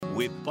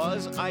with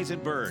Buzz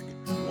Eisenberg,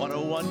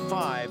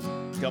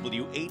 1015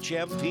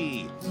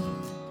 WHMP.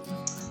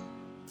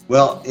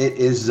 Well, it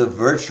is the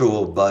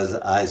virtual Buzz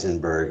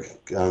Eisenberg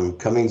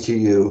coming to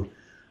you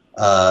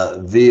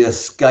via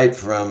Skype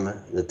from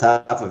the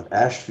top of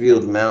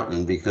Ashfield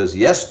Mountain because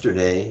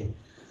yesterday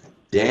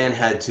Dan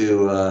had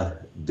to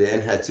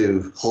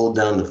hold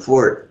down the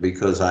fort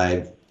because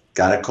I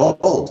got a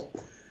cold.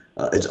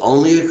 It's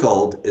only a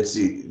cold. It's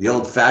the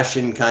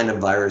old-fashioned kind of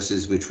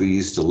viruses which we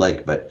used to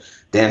like. But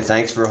Dan,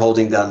 thanks for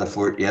holding down the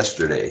fort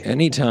yesterday.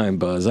 Anytime,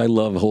 Buzz. I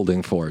love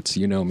holding forts.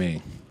 You know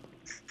me.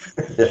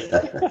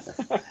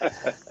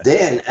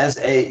 Dan,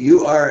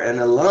 you are an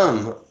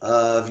alum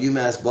of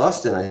UMass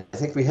Boston. I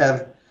think we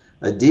have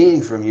a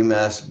dean from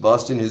UMass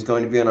Boston who's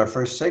going to be on our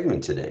first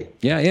segment today.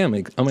 Yeah, I am.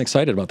 I'm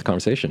excited about the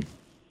conversation.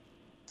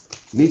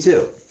 Me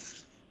too.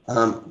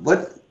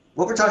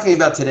 What we're talking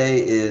about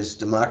today is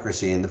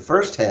democracy. In the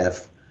first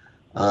half,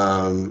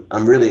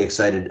 I'm really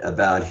excited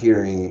about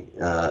hearing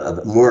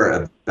more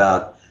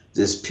about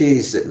this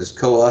piece that was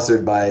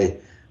co-authored by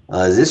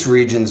this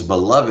region's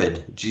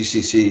beloved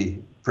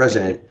GCC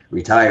president,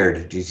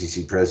 retired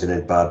GCC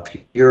president Bob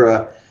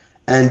Pura,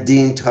 and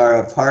Dean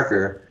Tara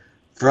Parker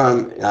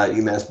from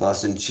UMass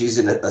Boston. She's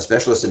a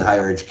specialist in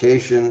higher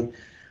education.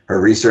 Her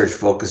research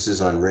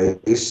focuses on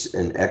race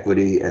and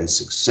equity and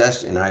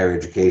success in higher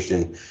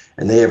education.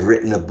 And they have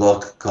written a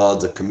book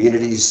called The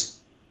Communities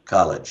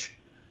College,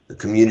 The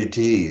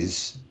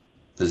Communities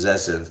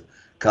Possessive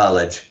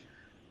College,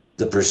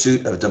 The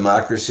Pursuit of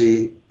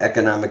Democracy,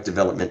 Economic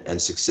Development,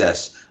 and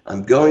Success.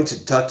 I'm going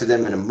to talk to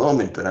them in a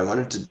moment, but I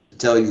wanted to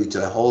tell you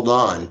to hold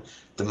on.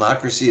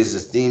 Democracy is a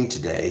theme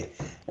today.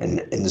 And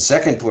in the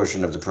second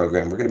portion of the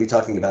program, we're going to be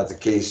talking about the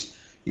case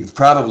you've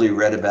probably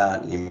read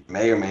about, and you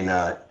may or may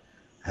not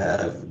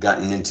have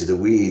gotten into the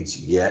weeds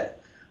yet.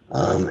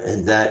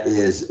 And that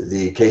is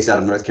the case out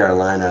of North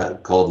Carolina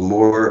called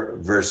Moore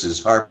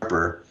versus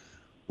Harper,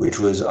 which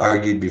was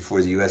argued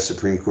before the U.S.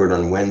 Supreme Court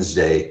on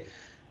Wednesday.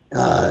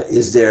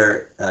 Is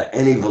there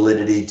any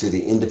validity to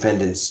the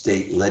independent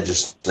state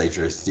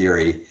legislature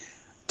theory?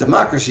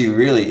 Democracy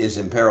really is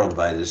imperiled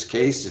by this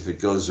case. If it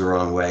goes the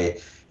wrong way,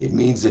 it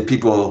means that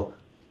people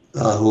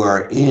who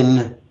are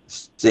in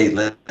state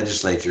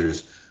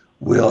legislatures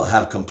will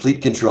have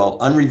complete control,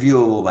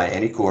 unreviewable by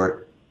any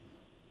court,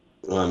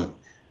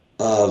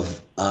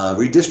 of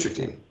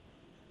redistricting.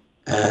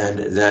 And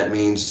that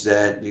means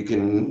that you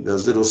can,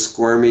 those little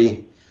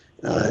squirmy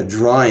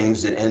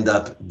drawings that end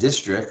up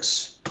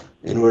districts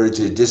in order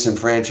to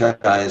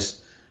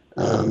disenfranchise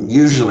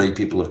usually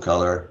people of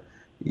color,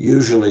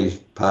 usually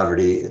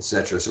poverty,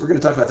 etc. So we're going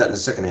to talk about that in the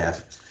second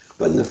half.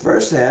 But in the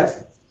first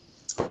half,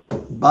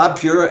 Bob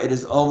Pura, it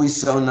is always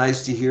so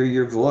nice to hear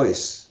your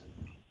voice.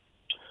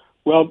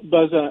 Well,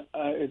 Buzz,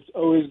 it's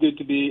always good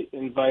to be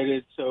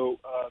invited. So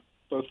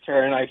both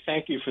Tara and I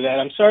thank you for that.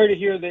 I'm sorry to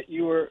hear that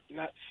you were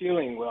not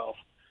feeling well,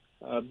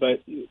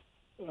 but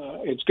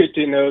it's good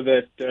to know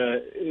that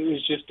it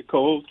was just a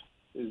cold.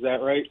 Is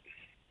that right?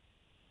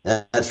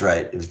 That's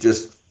right. It was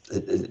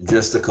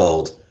just a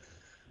cold.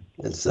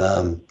 It's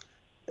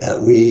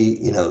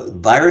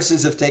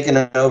viruses have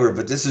taken over,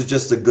 but this is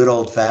just the good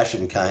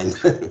old-fashioned kind.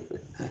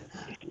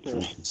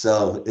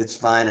 So it's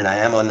fine, and I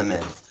am on the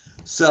mend.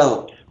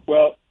 So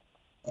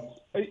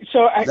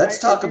let's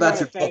talk about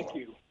your book.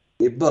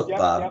 Your book,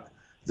 Bob.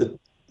 The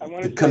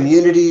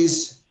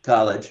Communities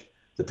College,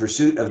 The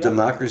Pursuit of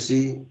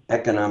Democracy,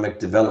 Economic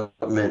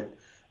Development,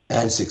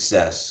 and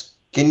Success.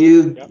 Can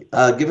you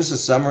give us a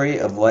summary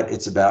of what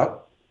it's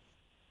about?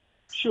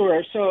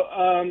 Sure.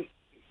 So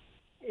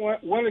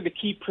one of the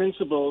key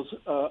principles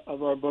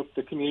of our book,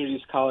 The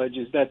Communities College,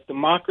 is that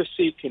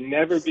democracy can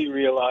never be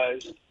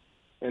realized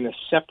in a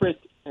separate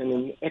and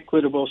an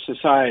equitable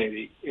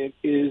society. It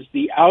is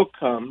the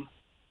outcome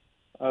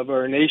of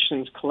our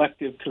nation's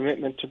collective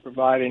commitment to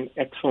providing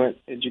excellent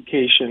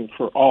education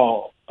for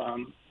all.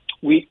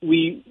 We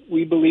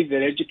believe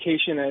that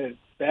education at its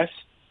best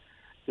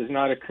does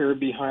not occur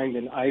behind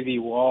an ivy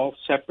wall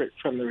separate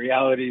from the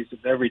realities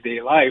of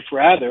everyday life.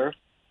 Rather,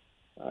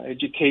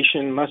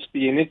 education must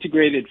be an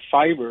integrated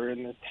fiber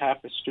in the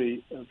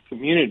tapestry of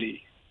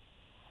community.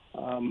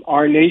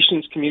 Our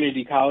nation's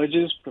community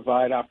colleges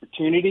provide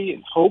opportunity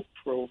and hope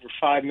for over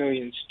 5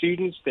 million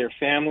students, their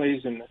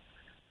families, and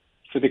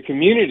for the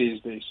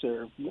communities they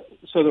serve.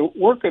 So the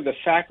work of the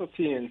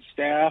faculty and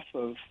staff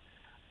of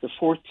the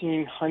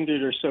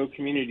 1,400 or so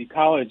community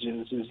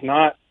colleges is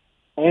not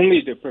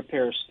only to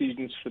prepare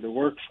students for the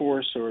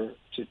workforce or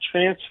to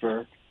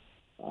transfer,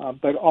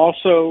 but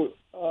also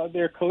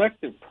their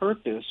collective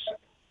purpose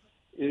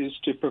is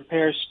to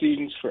prepare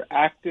students for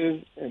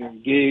active and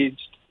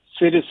engaged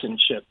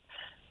citizenship.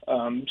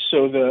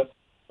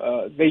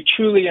 They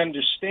truly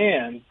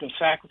understand, the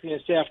faculty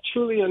and staff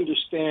truly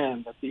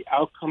understand that the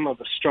outcome of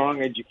a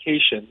strong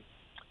education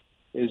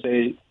is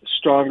a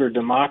stronger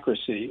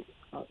democracy.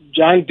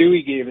 John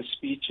Dewey gave a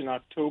speech in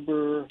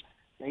October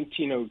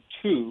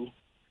 1902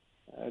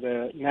 at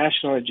a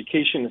National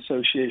Education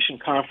Association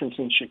conference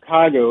in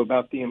Chicago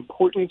about the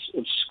importance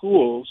of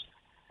schools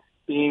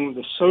being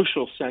the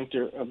social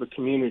center of a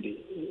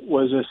community. It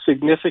was a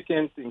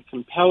significant and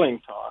compelling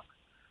talk,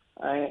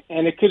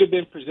 and it could have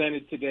been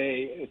presented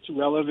today. Its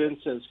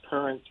relevance as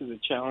current to the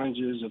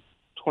challenges of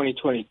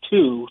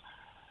 2022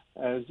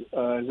 as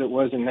it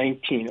was in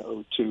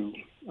 1902.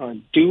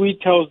 Dewey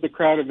tells the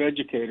crowd of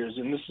educators,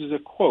 and this is a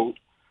quote,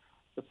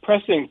 "The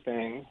pressing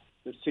thing,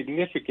 the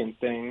significant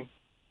thing,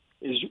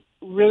 is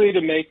really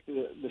to make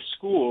the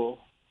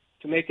school,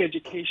 to make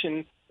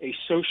education a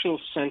social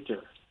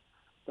center.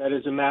 That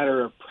is a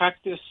matter of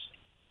practice,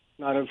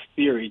 not of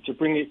theory, to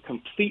bring it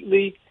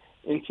completely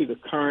into the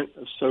current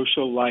of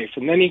social life."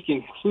 And then he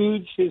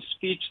concludes his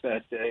speech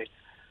that day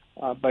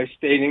by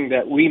stating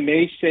that we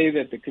may say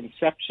that the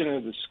conception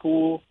of the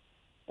school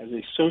as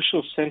a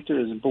social center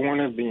is born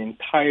of the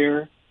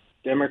entire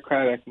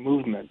democratic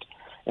movement.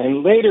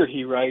 And later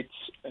he writes,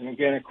 and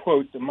again a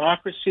quote,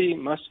 "Democracy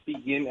must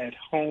begin at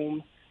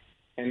home,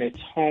 and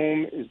its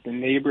home is the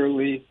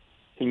neighborly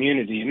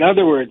community." In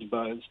other words,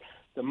 Buzz,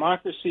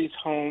 democracy's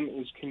home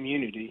is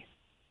community,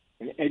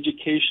 and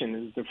education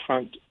is the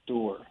front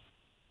door.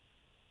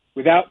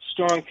 Without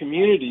strong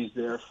communities,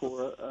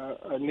 therefore,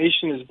 a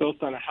nation is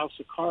built on a house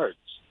of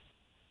cards.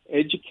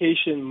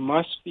 Education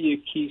must be a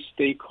key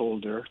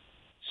stakeholder,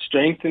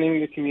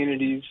 strengthening the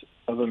communities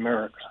of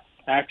America.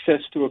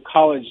 Access to a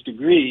college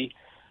degree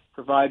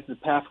provides the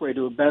pathway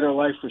to a better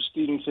life for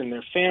students and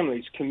their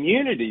families.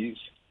 Communities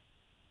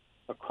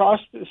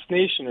across this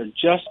nation are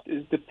just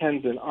as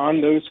dependent on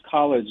those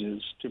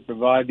colleges to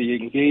provide the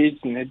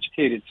engaged and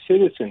educated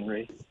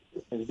citizenry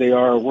as they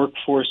are a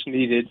workforce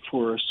needed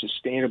for a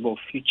sustainable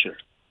future.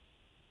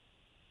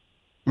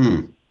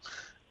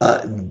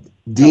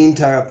 Dean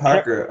Tara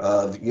Parker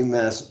of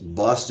UMass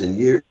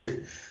Boston,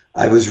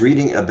 I was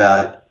reading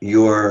about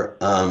your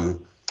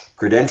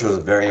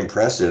credentials, very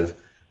impressive,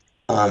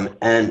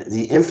 and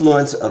the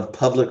influence of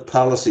public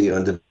policy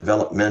on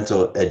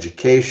developmental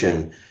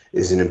education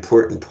is an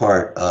important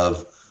part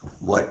of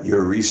what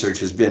your research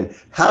has been.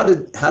 How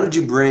did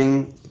you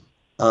bring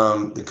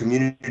the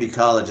community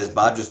college, as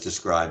Bob just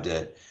described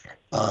it,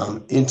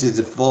 into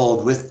the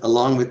fold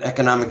along with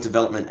economic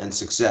development and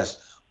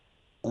success?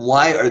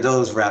 Why are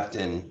those wrapped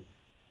in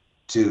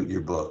to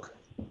your book?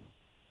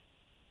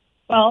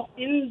 Well,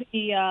 in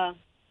the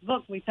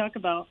book, we talk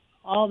about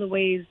all the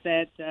ways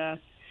that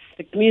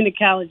the community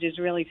colleges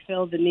really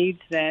fill the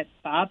needs that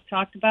Bob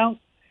talked about.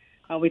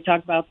 We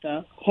talk about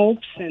the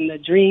hopes and the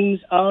dreams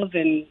of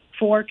and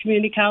for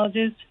community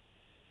colleges,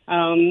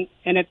 and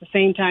at the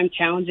same time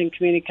challenging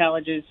community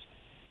colleges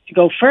to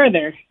go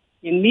further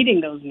in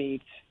meeting those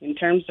needs in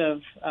terms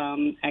of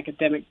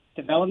academic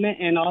development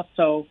and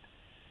also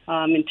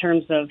in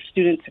terms of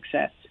student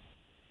success.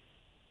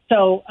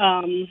 So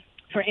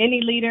for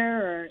any leader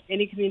or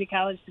any community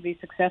college to be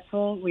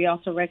successful, we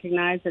also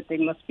recognize that they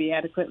must be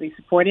adequately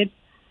supported.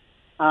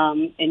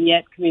 And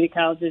yet community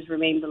colleges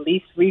remain the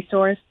least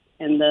resourced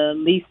and the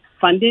least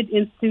funded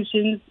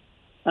institutions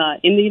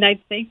in the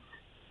United States.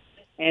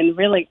 And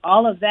really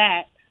all of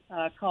that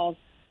calls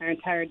our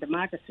entire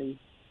democracy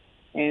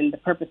and the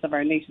purpose of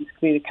our nation's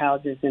community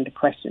colleges into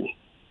question.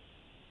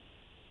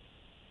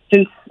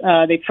 Since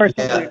they first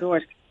opened their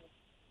doors.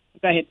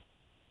 Go ahead.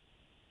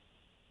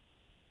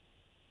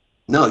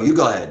 No, you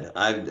go ahead.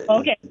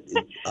 Okay.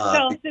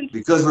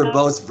 Because we're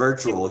both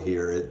virtual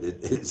here,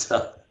 it's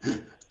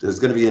there's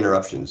going to be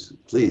interruptions.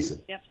 Please.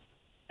 Yep.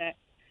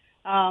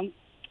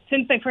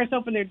 Since they first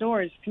opened their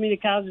doors,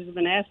 community colleges have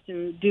been asked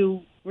to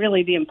do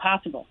really the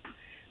impossible.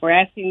 We're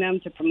asking them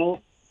to promote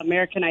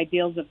American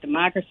ideals of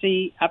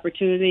democracy,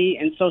 opportunity,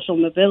 and social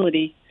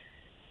mobility.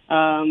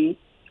 And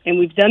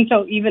we've done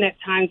so even at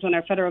times when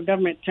our federal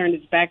government turned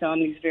its back on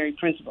these very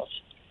principles.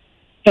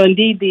 So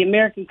indeed, the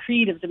American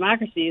creed of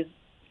democracy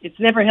it's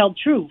never held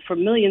true for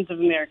millions of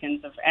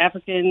Americans of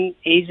African,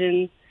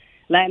 Asian,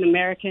 Latin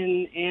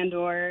American, and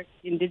or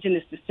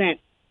indigenous descent.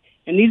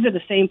 And these are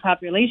the same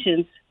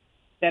populations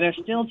that are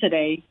still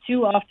today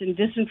too often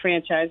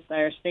disenfranchised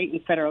by our state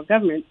and federal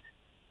governments.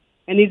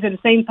 And these are the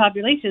same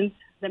populations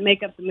that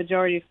make up the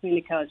majority of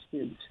community college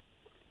students.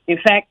 In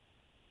fact,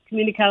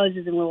 community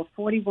colleges enroll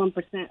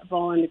 41% of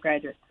all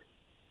undergraduates.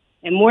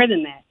 And more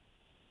than that,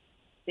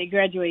 they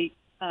graduate,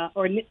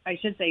 or I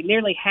should say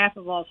nearly half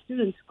of all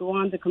students go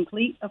on to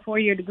complete a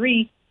 4-year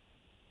degree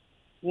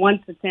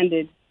once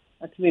attended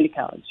a community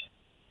college.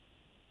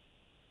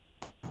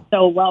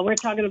 So while we're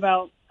talking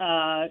about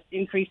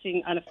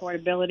increasing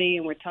unaffordability,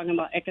 and we're talking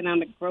about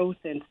economic growth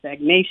and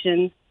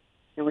stagnation,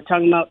 and we're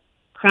talking about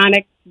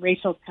chronic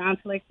racial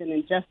conflict and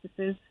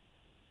injustices,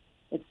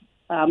 it's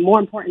more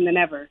important than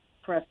ever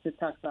for us to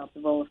talk about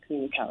the role of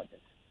community colleges.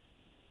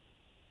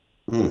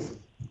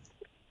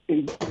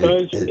 In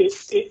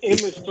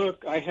this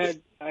book, I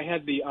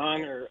had the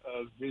honor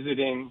of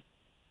visiting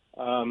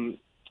 5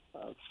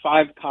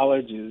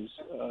 colleges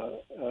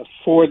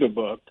for the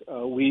book.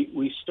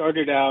 We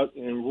started out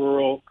in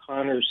rural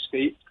Connors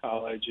State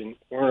College in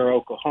Warner,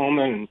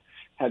 Oklahoma, and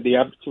had the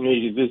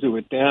opportunity to visit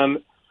with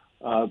them.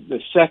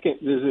 The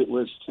second visit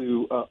was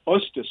to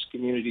Ostis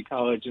Community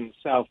College in the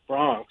South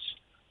Bronx.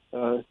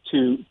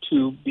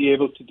 to be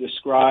able to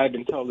describe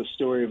and tell the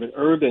story of an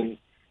urban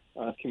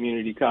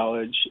community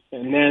college,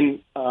 and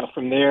then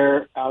from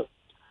there out,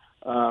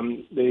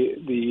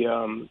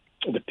 the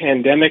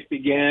pandemic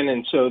began,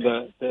 and so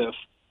the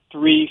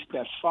three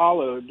that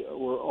followed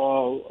were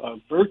all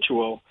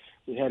virtual.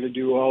 We had to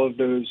do all of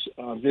those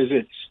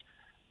visits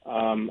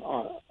on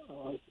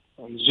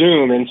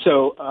Zoom, and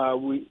so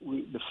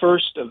the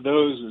first of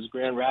those was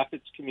Grand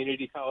Rapids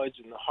Community College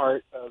in the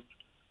heart of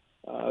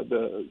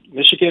the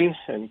Michigan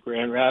and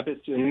Grand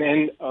Rapids, and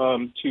then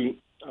to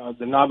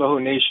the Navajo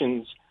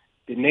Nation's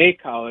Diné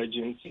College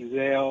in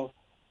Cizale,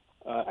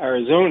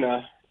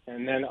 Arizona,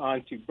 and then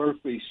on to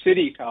Berkeley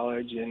City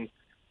College in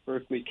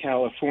Berkeley,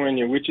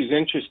 California, which is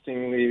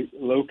interestingly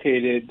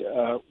located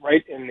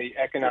right in the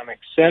economic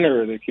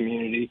center of the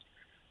community,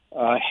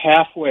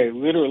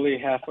 literally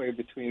halfway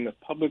between the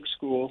public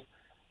school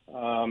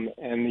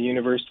and the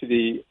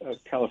University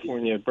of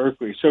California at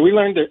Berkeley. So we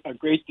learned a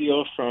great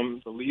deal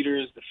from the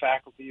leaders, the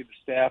faculty, the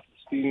staff, the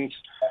students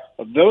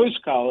of those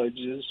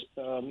colleges,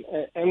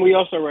 and we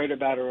also write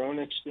about our own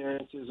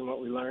experiences and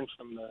what we learned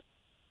from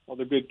all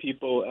the good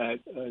people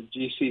at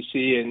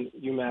GCC and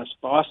UMass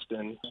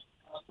Boston.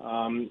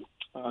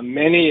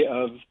 Many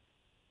of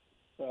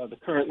the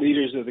current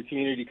leaders of the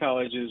community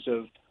colleges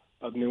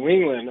of New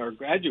England are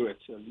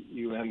graduates of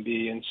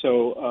UMB, and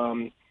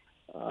so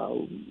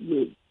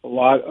a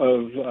lot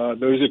of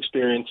those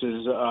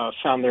experiences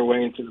found their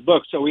way into the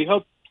book. So we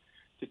hope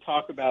to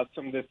talk about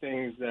some of the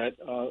things that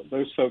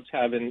those folks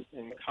have in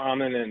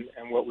common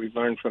and what we've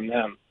learned from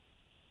them.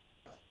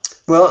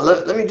 Well,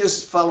 let me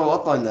just follow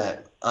up on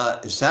that.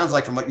 It sounds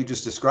like from what you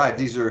just described,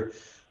 these are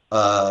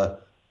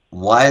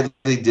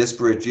widely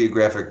disparate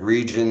geographic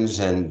regions,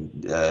 and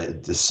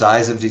the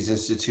size of these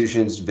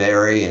institutions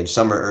vary, and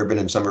some are urban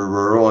and some are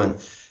rural, and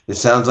it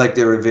sounds like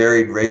they were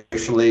varied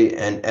racially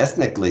and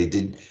ethnically.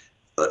 Did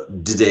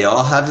they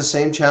all have the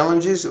same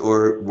challenges,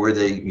 or were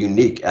they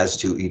unique as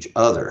to each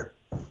other?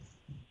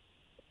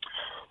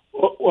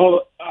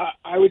 Well,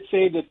 I would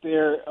say that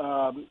there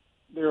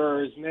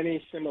are as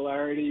many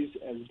similarities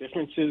as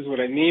differences. What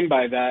I mean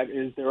by that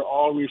is they're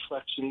all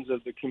reflections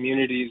of the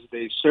communities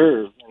they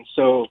serve. And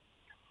so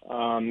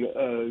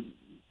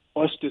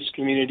Ostis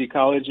Community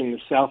College in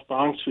the South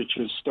Bronx, which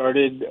was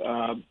started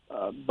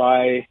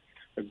by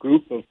a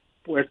group of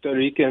Puerto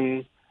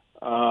Rican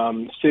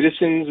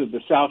citizens of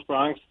the South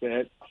Bronx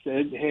that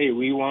said, "Hey,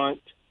 we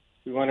want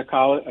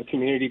a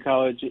community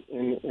college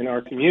in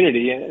our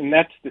community," and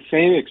that's the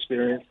same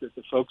experience that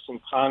the folks in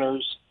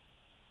Connors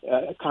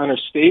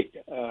State,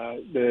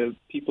 the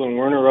people in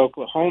Werner,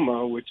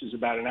 Oklahoma, which is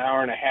about an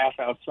hour and a half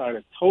outside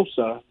of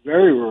Tulsa,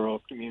 very rural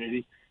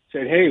community,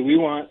 said, "Hey, we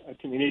want a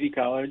community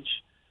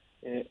college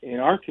in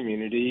our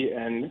community,"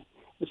 and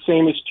the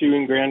same is true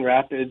in Grand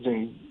Rapids,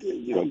 and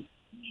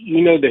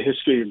you know the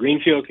history of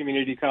Greenfield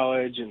Community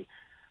College, and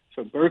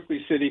so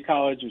Berkeley City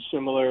College is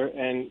similar.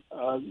 And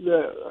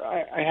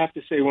I have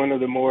to say one of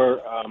the more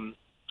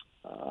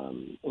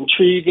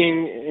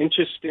intriguing,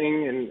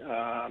 interesting,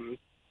 and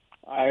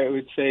I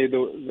would say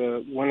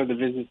the one of the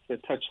visits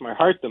that touched my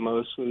heart the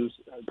most was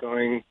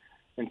going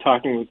and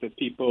talking with the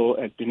people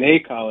at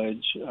Diné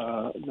College,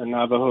 the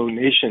Navajo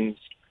Nation's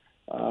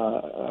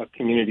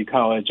community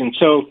college. And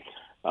so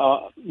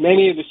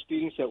many of the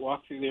students that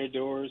walk through their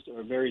doors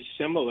are very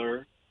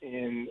similar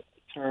in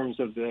terms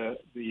of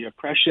the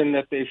oppression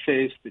that they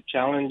face, the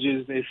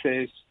challenges they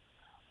face,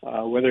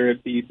 whether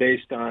it be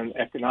based on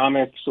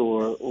economics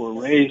or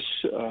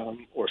race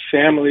or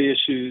family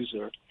issues,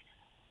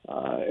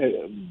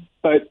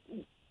 but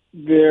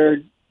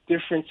their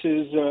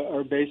differences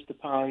are based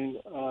upon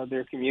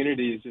their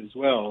communities as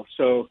well.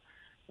 So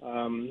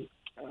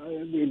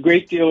a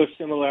great deal of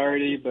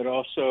similarity, but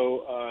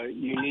also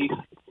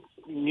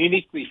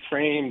uniquely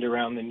framed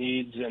around the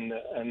needs and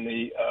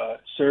the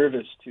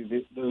service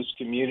to those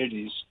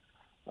communities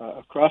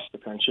across the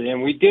country.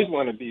 And we did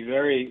want to be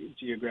very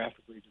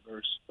geographically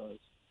diverse.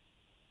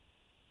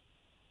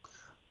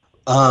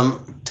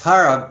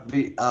 Tara,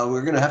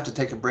 we're going to have to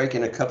take a break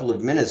in a couple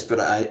of minutes, but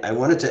I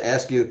wanted to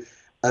ask you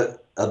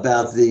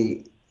about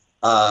the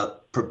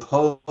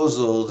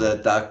proposal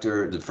that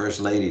the First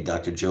Lady,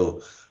 Dr.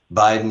 Jill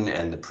Biden,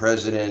 and the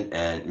President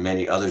and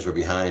many others were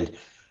behind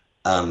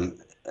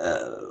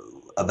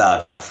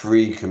about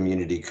free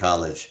community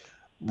college.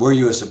 Were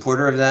you a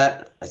supporter of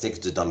that? I think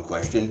it's a dumb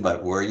question,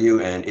 but were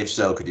you? And if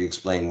so, could you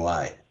explain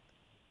why?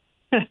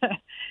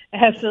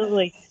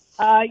 Absolutely.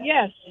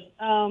 Yes.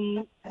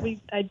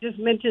 I just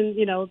mentioned,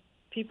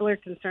 people are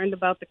concerned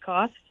about the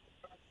cost,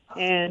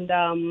 and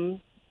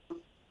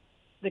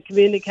the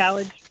community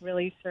college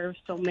really serves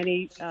so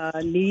many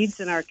needs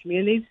in our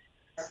communities.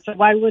 So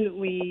why wouldn't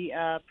we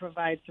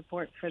provide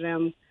support for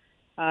them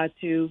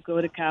to go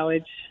to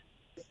college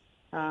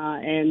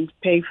and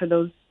pay for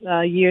those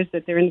years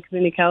that they're in the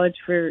community college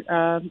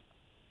for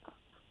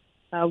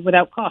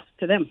without cost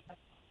to them?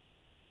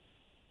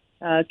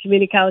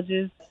 Community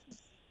colleges,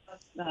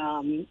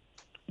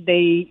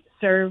 they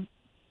serve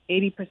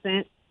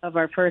 80% of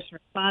our first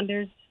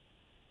responders.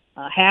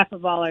 half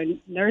of all our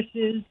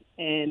nurses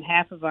and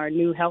half of our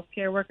new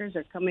healthcare workers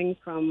are coming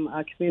from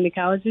community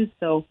colleges.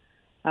 So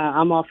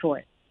I'm all for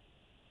it.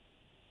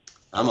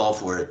 I'm all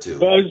for it too.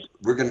 Buzz,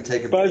 we're going to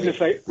take a Buzz,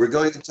 break. We're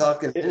going to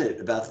talk in a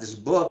minute about this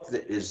book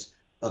that is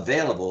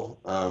available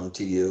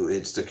to you.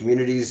 It's The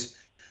Communities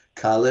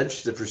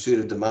College, The Pursuit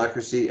of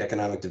Democracy,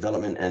 Economic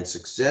Development, and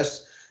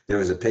Success. There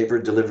was a paper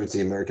delivered to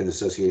the American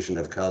Association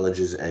of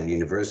Colleges and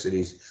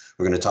Universities.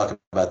 We're going to talk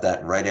about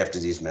that right after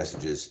these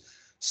messages.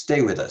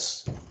 Stay with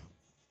us.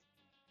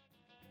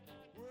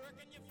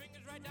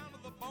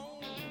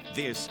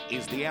 This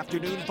is the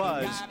Afternoon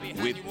Buzz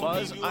with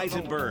Buzz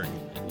Eisenberg,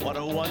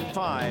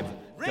 101.5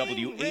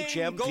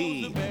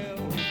 WHMP.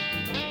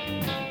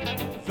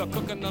 If you're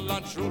cooking the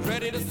lunchroom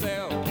ready to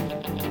sell,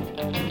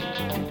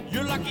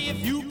 you're lucky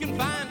if you can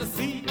find a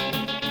seat.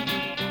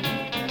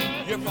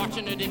 You're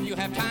fortunate if you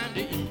have time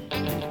to eat.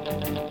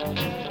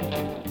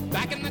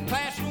 Back in the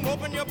classroom,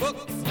 open your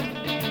books.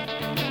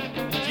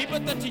 Gee,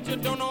 but the teacher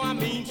don't know how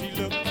mean she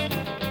looks.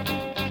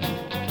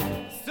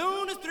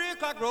 Soon as 3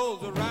 o'clock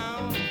rolls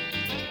around,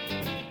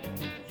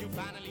 you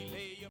finally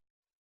lay your...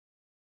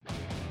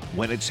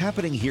 When it's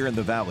happening here in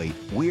the Valley,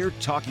 we're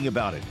talking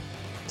about it.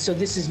 So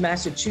this is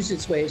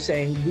Massachusetts' way of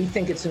saying we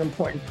think it's an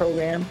important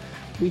program.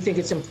 We think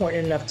it's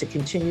important enough to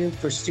continue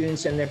for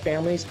students and their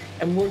families,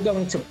 and we're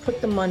going to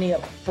put the money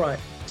up front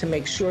to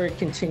make sure it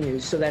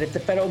continues so that if the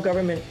federal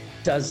government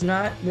does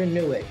not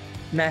renew it,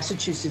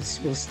 Massachusetts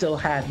will still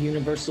have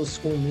universal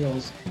school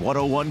meals.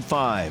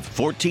 101.5,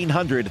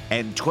 1400,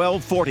 and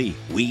 1240.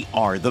 We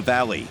are the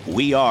Valley.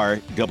 We are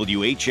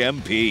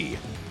WHMP.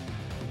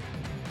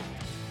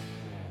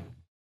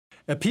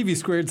 At PV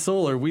Squared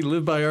Solar, we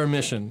live by our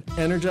mission,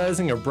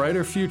 energizing a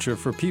brighter future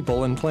for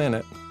people and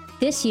planet.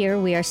 This year,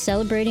 we are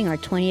celebrating our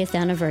 20th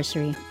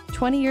anniversary.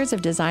 20 years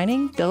of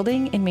designing,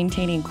 building, and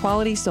maintaining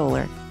quality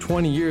solar.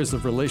 20 years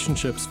of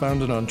relationships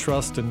founded on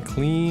trust and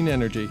clean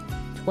energy.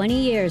 20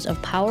 years of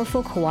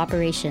powerful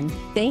cooperation.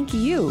 Thank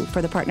you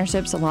for the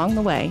partnerships along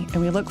the way,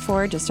 and we look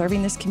forward to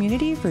serving this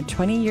community for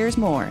 20 years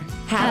more.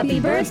 Happy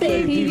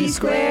birthday, PV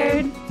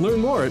Squared! Learn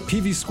more at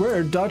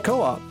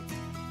pvsquared.coop.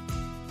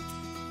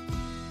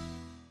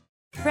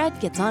 Fred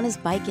gets on his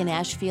bike in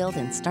Ashfield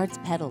and starts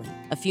pedaling.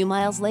 A few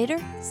miles later,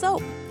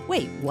 soap.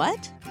 Wait,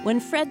 what? When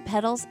Fred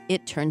pedals,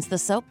 it turns the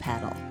soap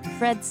paddle.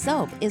 Fred's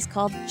soap is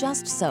called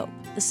Just Soap,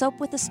 the soap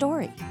with a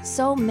story.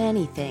 So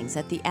many things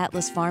at the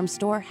Atlas Farm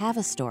Store have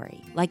a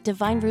story, like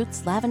Divine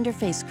Roots Lavender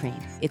Face Cream.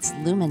 It's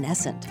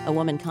luminescent, a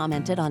woman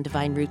commented on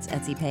Divine Roots'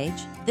 Etsy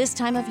page. This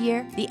time of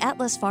year, the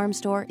Atlas Farm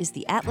Store is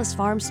the Atlas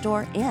Farm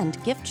Store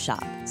and gift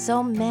shop.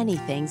 So many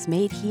things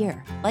made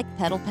here, like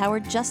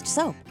pedal-powered Just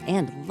Soap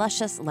and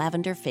luscious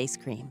lavender face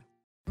cream.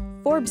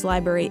 Forbes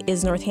Library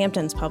is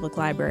Northampton's public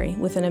library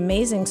with an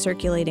amazing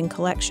circulating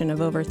collection of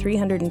over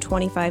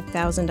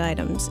 325,000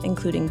 items,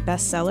 including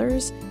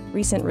bestsellers,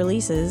 recent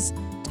releases,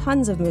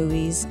 tons of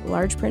movies,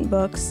 large print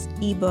books,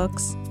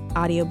 ebooks,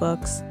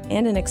 audiobooks,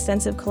 and an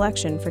extensive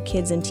collection for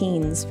kids and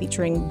teens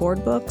featuring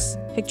board books,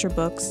 picture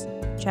books,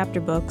 chapter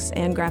books,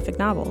 and graphic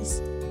novels.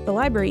 The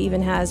library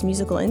even has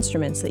musical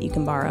instruments that you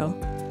can borrow.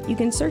 You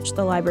can search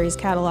the library's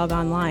catalog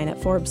online at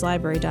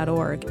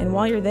forbeslibrary.org, and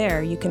while you're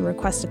there, you can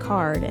request a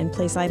card and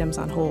place items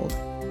on hold.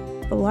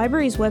 The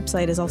library's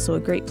website is also a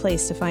great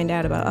place to find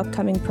out about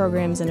upcoming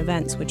programs and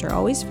events, which are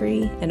always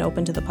free and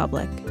open to the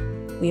public.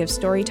 We have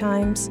story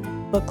times,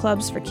 book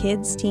clubs for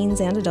kids,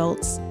 teens, and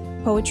adults,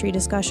 poetry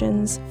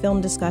discussions,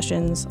 film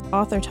discussions,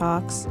 author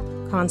talks,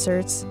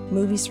 concerts,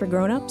 movies for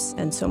grown-ups,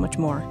 and so much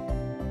more.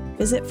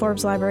 Visit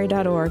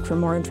ForbesLibrary.org for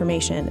more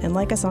information and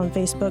like us on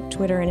Facebook,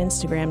 Twitter, and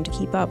Instagram to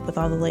keep up with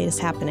all the latest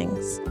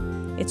happenings.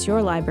 It's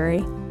your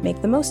library.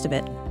 Make the most of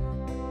it.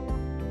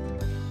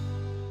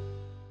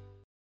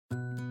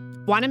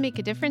 Want to make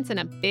a difference in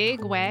a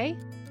big way?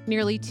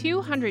 Nearly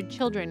 200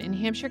 children in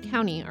Hampshire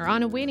County are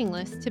on a waiting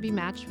list to be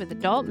matched with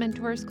adult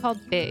mentors called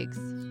BIGS.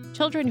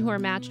 Children who are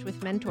matched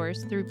with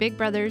mentors through Big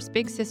Brothers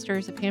Big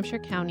Sisters of Hampshire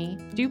County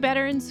do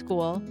better in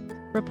school,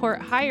 report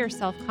higher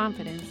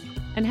self-confidence,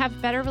 and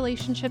have better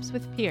relationships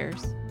with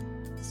peers.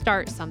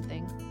 Start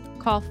something.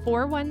 Call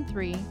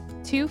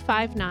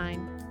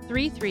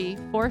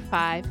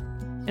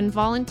 413-259-3345 and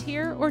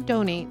volunteer or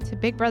donate to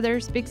Big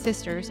Brothers Big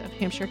Sisters of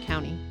Hampshire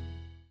County.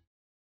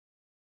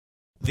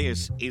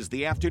 This is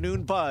the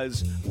Afternoon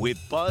Buzz with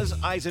Buzz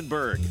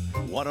Eisenberg,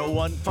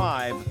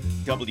 101.5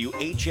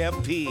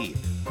 WHMP.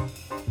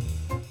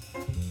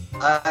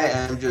 I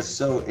am just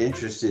so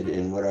interested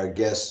in what our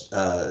guests,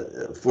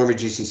 former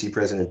GCC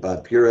President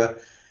Bob Pura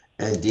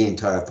and Dean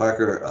Tara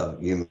Parker of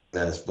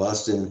UMass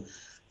Boston,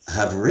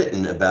 have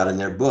written about in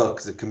their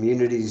book, The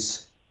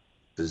Communities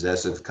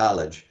Possessive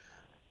College,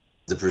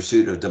 The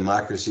Pursuit of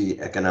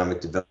Democracy, Economic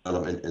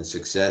Development, and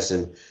Success.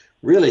 And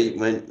really,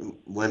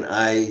 when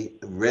I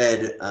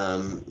read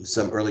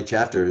some early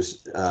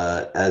chapters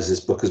as this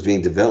book was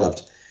being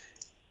developed,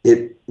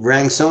 it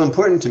rang so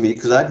important to me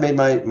because I've made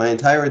my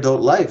entire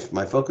adult life,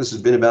 my focus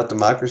has been about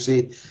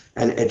democracy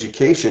and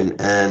education.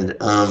 And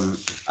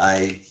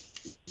I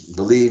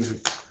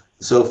believe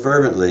so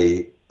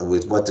fervently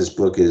with what this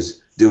book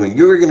is doing.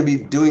 You were going to be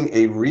doing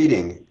a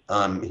reading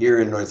here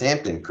in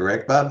Northampton,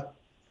 correct, Bob?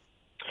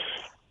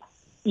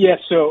 Yes,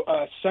 so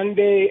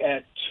Sunday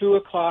at 2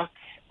 o'clock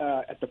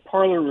at the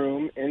Parlor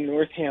Room in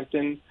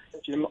Northampton,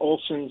 Jim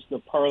Olson's The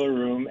Parlor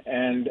Room,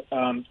 and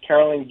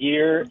Carolyn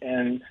Gear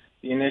and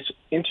the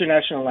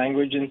International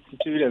Language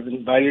Institute have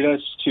invited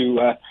us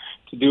to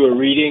do a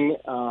reading.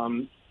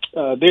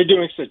 They're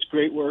doing such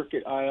great work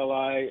at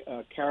ILI,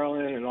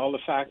 Carolyn and all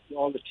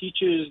the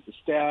teachers, the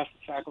staff,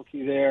 the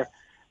faculty there.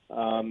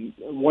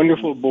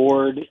 Wonderful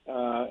board,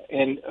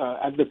 and I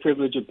have the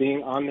privilege of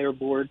being on their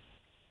board.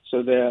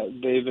 So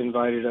they've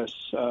invited us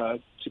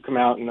to come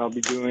out, and I'll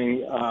be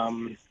doing.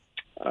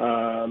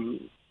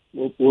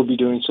 We'll be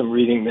doing some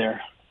reading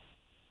there.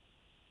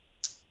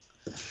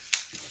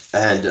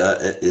 And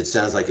it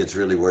sounds like it's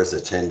really worth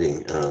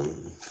attending.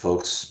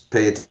 Folks,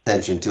 pay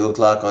attention. 2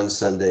 o'clock on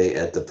Sunday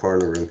at the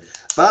Parlor Room.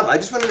 Bob, I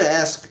just wanted to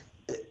ask.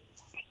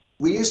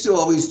 We used to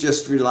always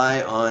just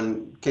rely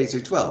on K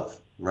through 12,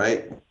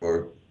 right?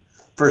 Or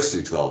first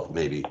through 12,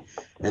 maybe,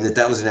 and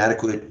that was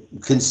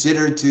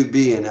considered to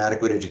be an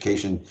adequate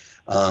education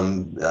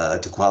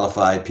to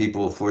qualify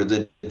people for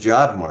the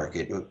job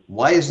market.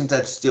 Why isn't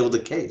that still the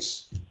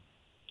case?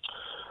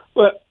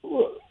 Well,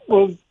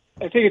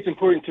 I think it's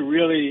important to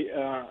really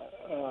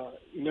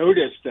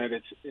notice that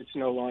it's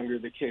no longer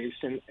the case.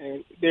 And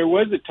there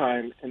was a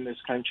time in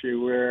this country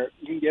where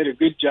you can get a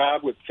good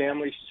job with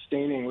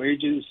family-sustaining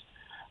wages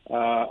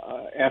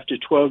after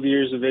 12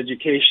 years of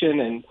education,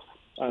 and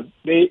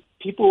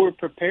people were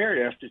prepared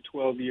after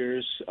 12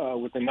 years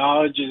with the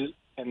knowledge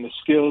and the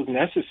skills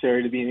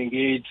necessary to be an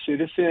engaged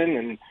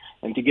citizen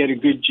and to get a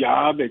good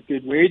job at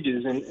good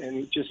wages.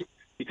 And just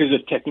because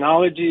of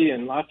technology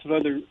and lots of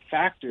other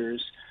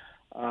factors,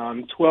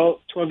 12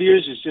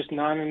 years is just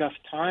not enough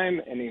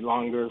time any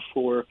longer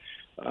for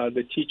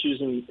the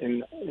teachers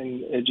in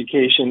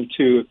education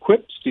to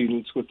equip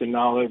students with the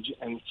knowledge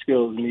and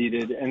skills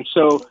needed. And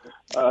so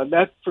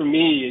that, for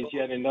me, is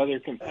yet another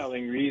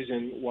compelling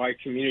reason why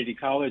community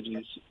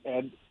colleges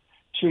add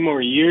 2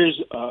 more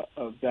years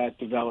of that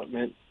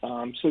development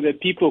so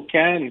that people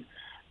can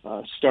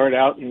start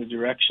out in the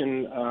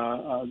direction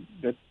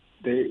that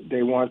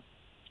they want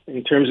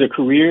in terms of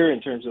career,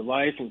 in terms of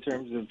life, in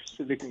terms of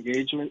civic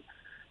engagement.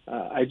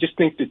 I just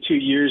think the 2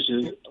 years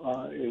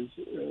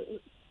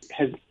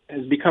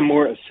has become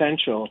more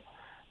essential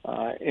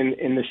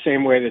in the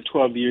same way that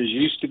 12 years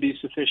used to be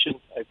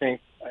sufficient.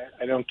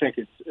 I don't think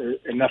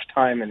it's enough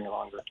time any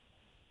longer.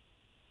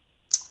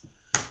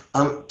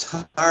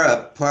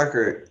 Tara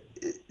Parker,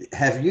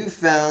 have you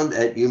found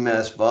at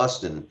UMass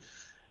Boston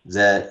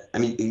that, I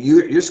mean,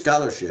 your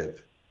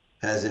scholarship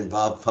has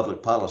involved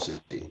public policy.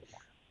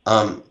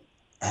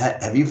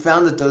 Have you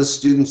found that those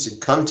students that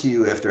come to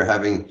you after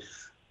having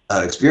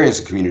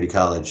experienced a community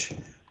college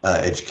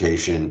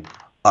education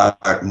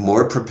are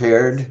more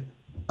prepared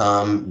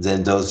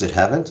than those that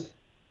haven't?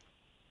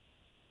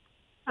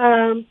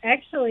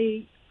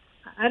 Actually,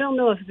 I don't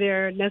know if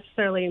they're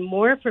necessarily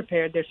more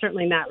prepared. They're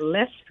certainly not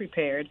less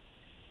prepared.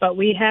 But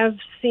we have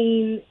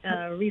seen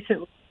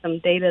recently some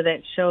data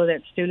that show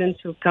that students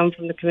who come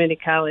from the community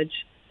college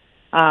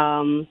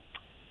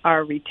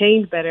are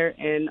retained better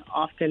and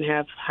often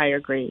have higher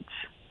grades.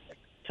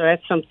 So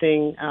that's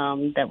something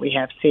that we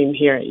have seen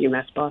here at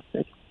UMass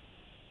Boston.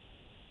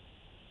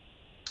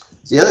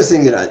 The other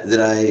thing that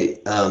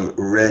I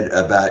read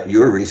about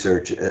your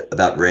research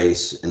about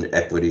race and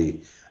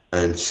equity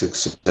and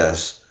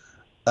success,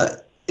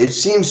 it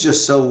seems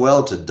just so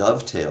well to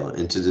dovetail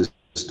into this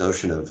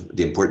notion of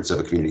the importance of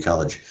a community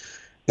college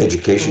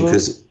education,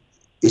 because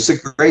it's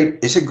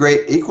a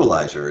great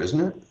equalizer,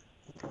 isn't it?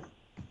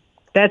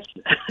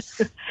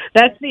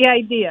 That's the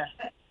idea,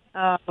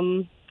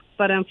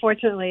 but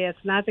unfortunately,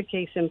 it's not the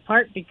case. In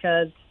part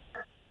because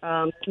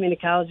community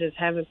colleges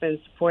haven't been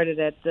supported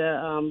at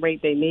the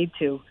rate they need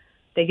to.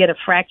 They get a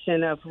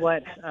fraction of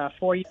what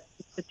 4-year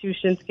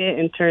institutions get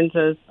in terms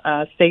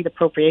of state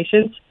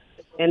appropriations,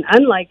 and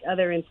unlike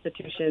other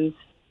institutions,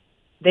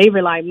 they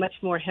rely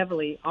much more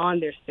heavily on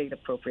their state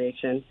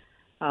appropriation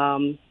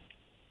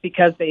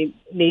because they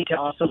need to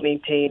also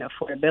maintain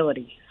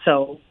affordability.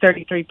 So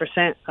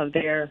 33% of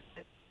their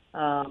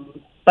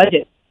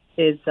budget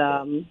is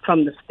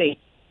from the state.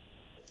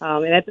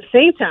 And at the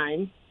same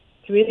time,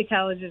 community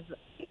colleges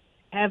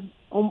have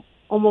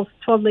almost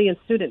 12 million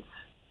students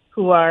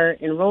who are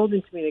enrolled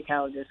in community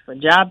colleges for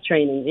job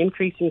training,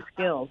 increasing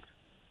skills.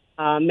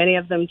 Many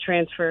of them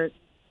transfer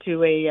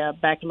to a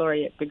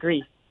baccalaureate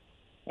degree.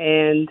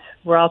 And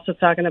we're also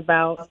talking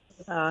about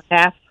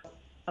half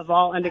of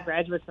all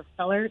undergraduates of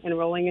color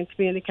enrolling in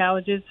community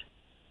colleges.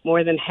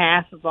 More than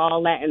half of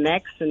all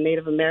Latinx and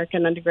Native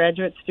American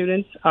undergraduate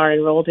students are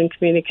enrolled in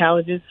community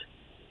colleges.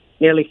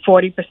 Nearly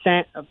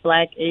 40% of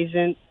Black,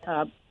 Asian,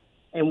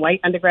 and white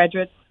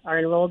undergraduates are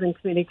enrolled in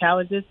community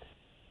colleges.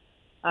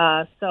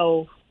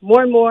 So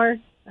more and more,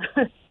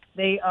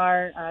 they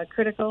are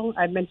critical.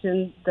 I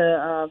mentioned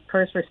the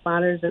first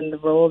responders and the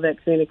role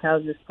that community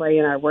colleges play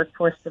in our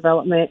workforce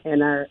development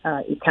and our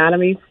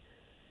economies,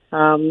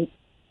 and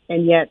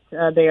yet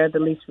they are the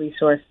least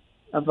resourced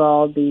of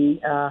all the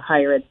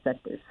higher ed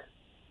sectors.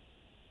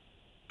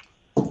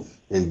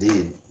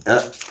 Indeed.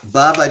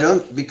 Bob,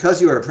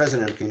 because you are a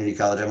president of community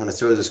college, I want to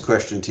throw this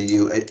question to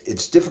you.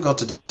 It's difficult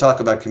to talk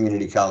about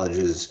community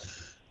colleges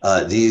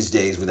these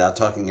days without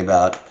talking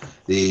about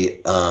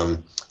the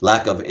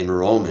lack of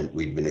enrollment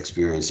we've been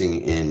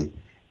experiencing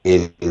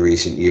in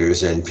recent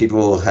years. And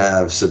people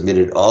have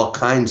submitted all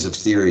kinds of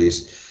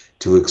theories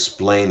to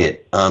explain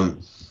it.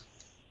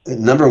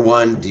 Number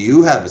one, do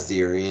you have a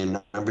theory?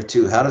 And number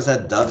two, how does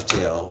that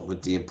dovetail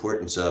with the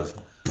importance of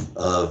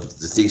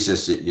the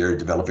thesis that you're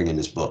developing in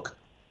this book?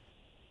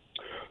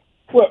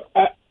 Well,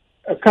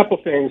 a couple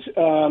things.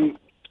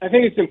 I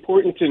think it's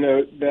important to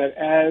note that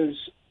as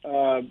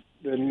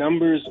the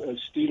numbers of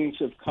students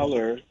of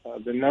color,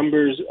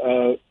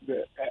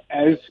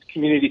 as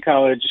community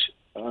college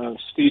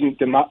student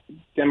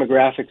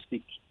demographics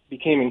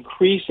became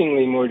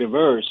increasingly more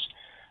diverse,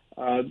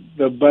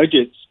 the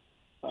budgets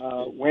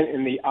went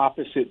in the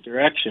opposite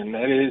direction.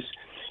 That is,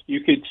 you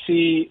could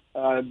see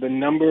the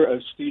number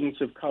of students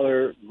of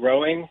color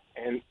growing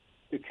in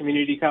the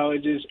community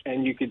colleges,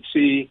 and you could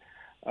see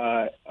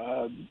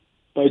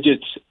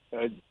budgets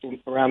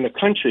around the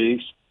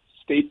country,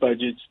 state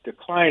budgets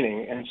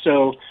declining. And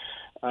so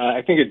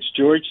I think it's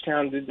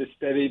Georgetown did the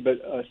study,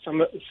 but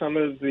some of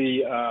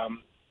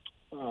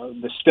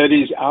the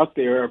studies out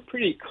there are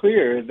pretty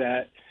clear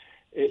that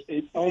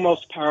it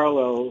almost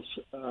parallels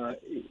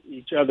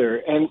each other.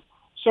 And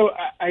so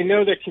I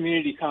know that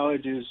community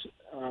colleges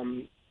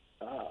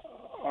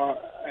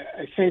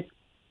I think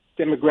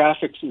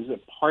demographics is a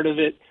part of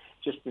it.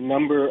 Just the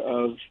number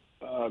of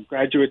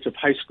graduates of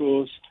high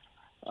schools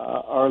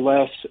are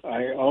less.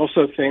 I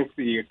also think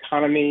the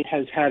economy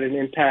has had an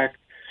impact.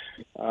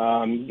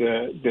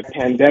 The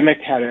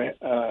pandemic had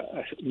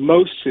a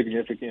most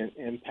significant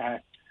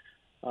impact.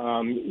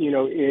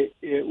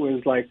 It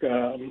was like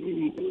a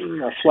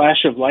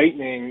flash of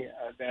lightning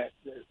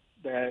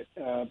that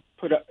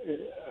put a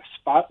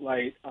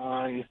spotlight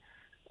on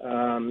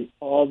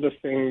all the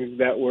things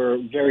that were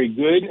very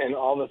good and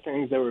all the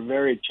things that were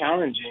very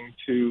challenging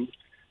to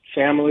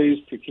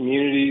families, to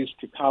communities,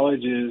 to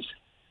colleges,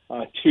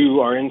 to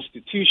our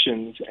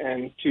institutions,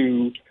 and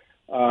to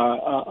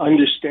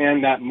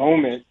understand that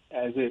moment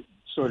as it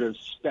sort of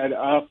sped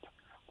up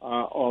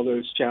all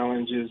those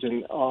challenges,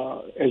 and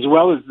as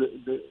well as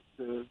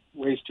the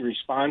ways to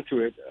respond to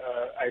it.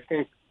 I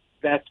think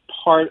that's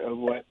part of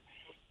what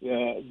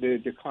the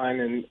decline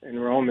in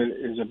enrollment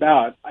is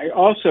about. I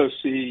also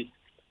see,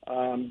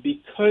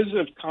 because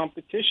of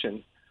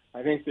competition,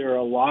 I think there are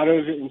a lot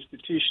of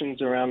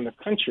institutions around the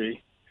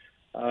country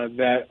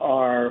that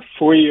are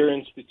four-year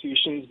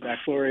institutions,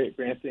 baccalaureate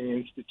granting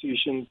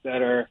institutions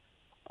that are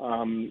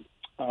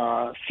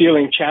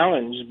feeling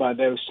challenged by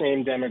those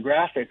same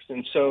demographics.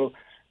 And so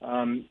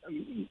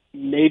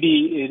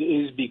maybe it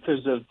is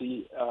because of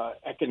the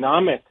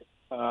economic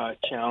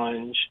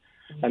challenge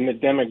and the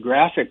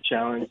demographic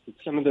challenge that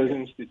some of those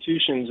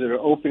institutions that are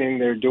opening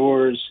their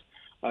doors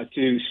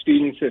to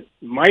students that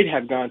might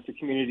have gone to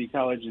community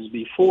colleges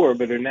before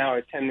but are now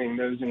attending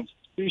those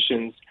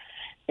institutions.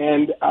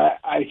 And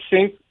I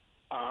think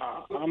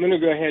I'm going to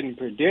go ahead and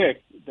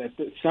predict that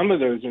some of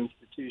those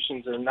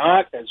institutions are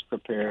not as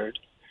prepared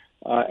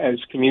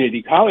as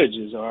community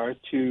colleges are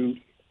to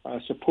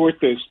support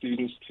those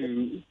students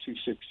to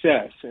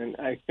success. And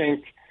I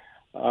think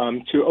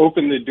to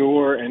open the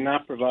door and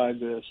not provide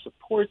the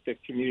support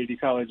that community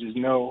colleges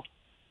know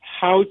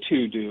how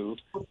to do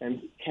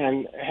and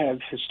can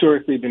have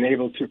historically been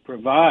able to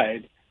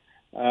provide,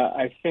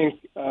 I think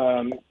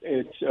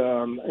it's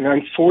an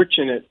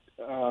unfortunate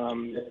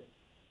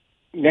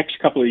next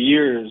couple of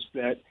years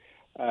that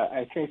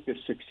I think the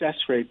success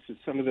rates of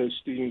some of those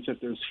students at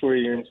those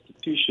four-year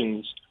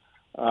institutions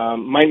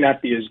might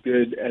not be as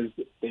good as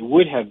they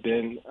would have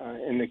been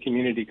in the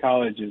community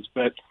colleges.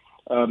 But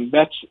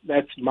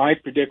that's my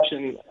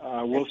prediction.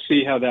 We'll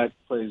see how that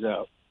plays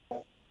out.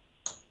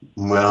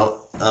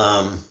 Well,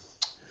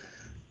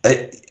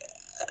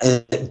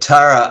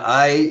 Tara,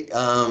 I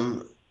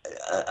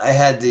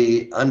had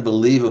the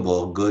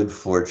unbelievable good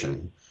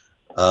fortune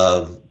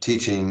of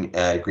teaching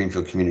at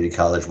Greenfield Community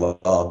College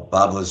while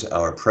Bob was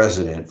our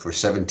president for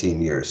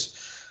 17 years.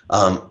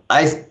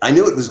 I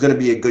knew it was going to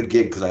be a good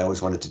gig because I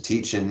always wanted to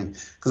teach, and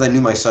because I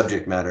knew my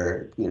subject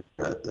matter,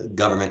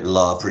 government and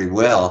law, pretty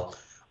well.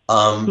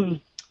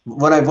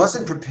 What I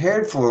wasn't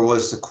prepared for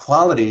was the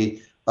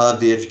quality of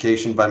the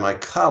education by my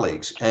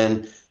colleagues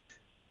and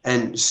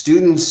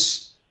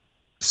students.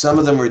 Some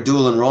of them were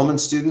dual enrollment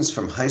students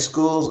from high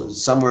school.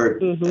 Some were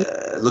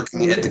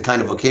looking at the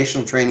kind of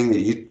vocational training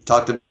that you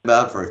talked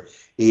about for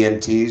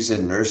EMTs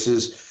and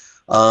nurses.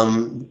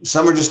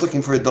 Some were just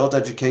looking for adult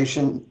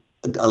education.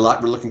 A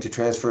lot were looking to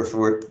transfer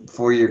for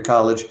four-year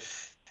college.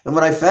 And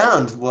what I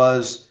found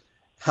was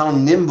how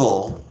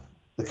nimble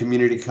the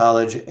community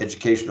college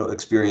educational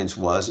experience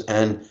was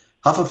and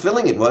how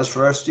fulfilling it was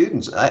for our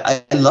students.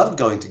 I loved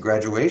going to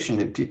graduation,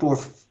 and people were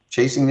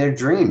chasing their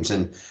dreams.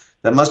 And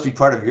that must be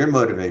part of your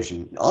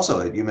motivation also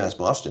at UMass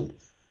Boston,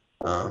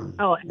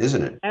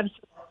 isn't it?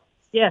 Absolutely.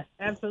 Yes,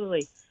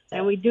 absolutely.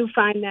 And we do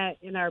find that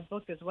in our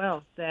book as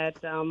well, that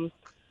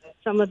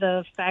some of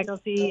the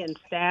faculty and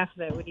staff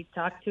that we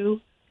talk to,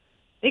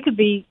 they could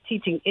be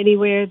teaching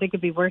anywhere, they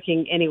could be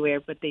working anywhere,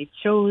 but they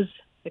chose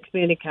the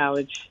community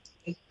college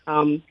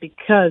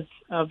because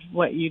of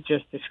what you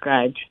just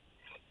described.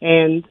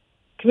 And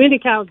community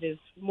colleges,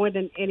 more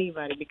than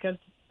anybody, because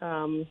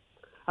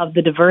of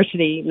the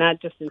diversity,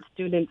 not just in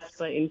students,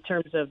 but in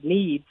terms of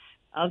needs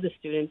of the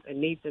students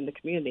and needs in the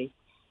community,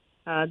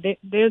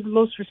 they're the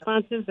most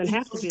responsive and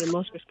have to be the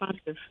most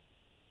responsive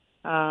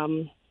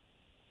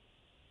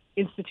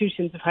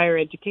institutions of higher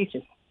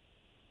education.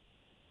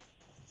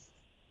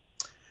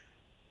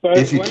 But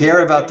if you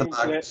care about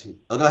democracy,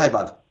 go ahead,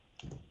 Bob.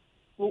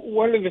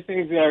 One of the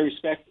things that I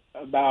respect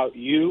about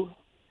you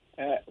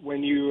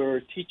when you are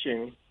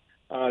teaching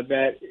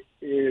that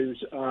is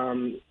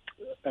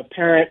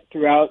apparent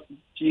throughout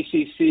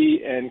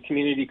GCC and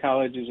community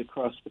colleges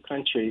across the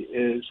country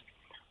is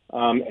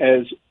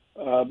as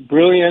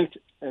brilliant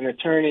an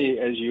attorney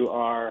as you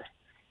are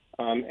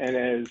and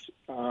as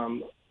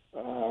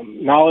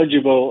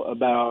knowledgeable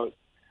about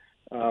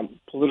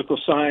political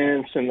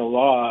science and the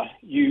law,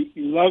 you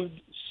love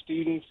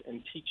students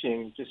and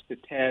teaching just a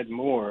tad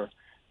more.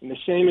 And the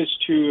same is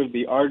true of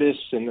the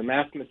artists and the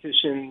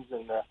mathematicians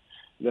and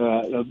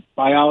the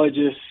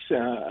biologists,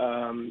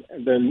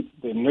 the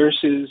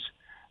nurses.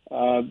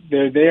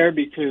 They're there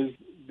because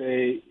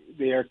they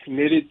are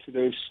committed to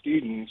those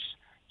students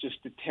just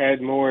a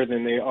tad more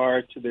than they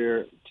are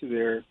to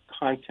their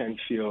content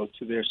field,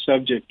 to their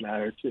subject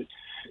matter.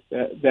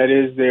 That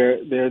is,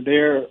 they're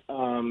there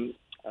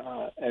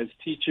as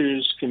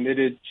teachers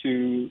committed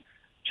to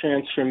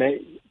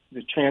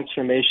the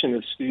transformation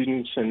of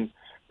students and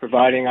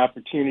providing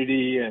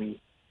opportunity and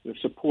the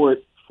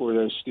support for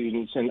those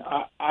students. And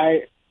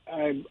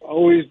I've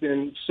always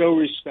been so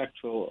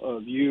respectful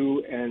of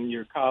you and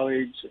your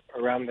colleagues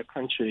around the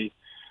country,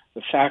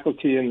 the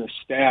faculty and the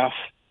staff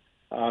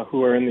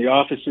who are in the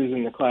offices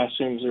and the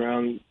classrooms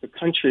around the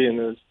country in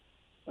those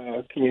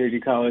community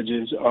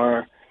colleges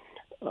are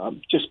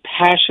just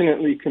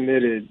passionately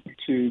committed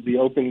to the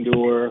open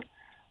door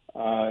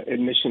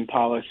admission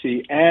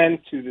policy and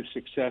to the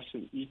success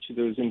of each of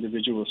those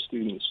individual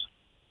students.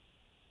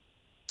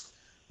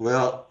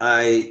 Well,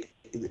 I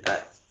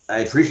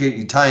appreciate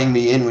you tying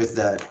me in with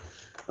that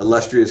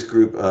illustrious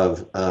group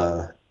of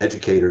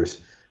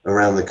educators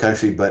around the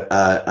country, but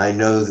I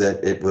know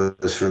that it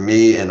was for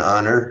me an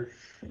honor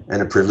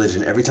and a privilege.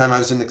 And every time I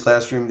was in the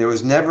classroom, there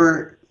was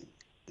never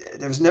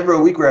a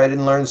week where I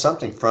didn't learn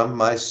something from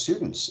my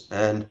students,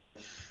 and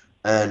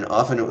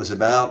often it was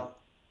about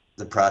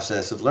the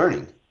process of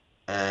learning,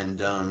 and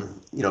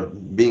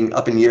being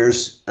up in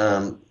years,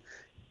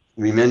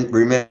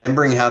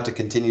 remembering how to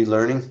continue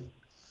learning,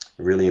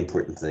 a really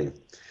important thing.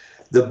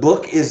 The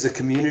book is The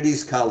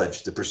Communities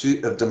College: The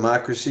Pursuit of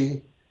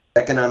Democracy,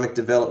 Economic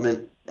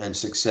Development, and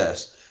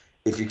Success.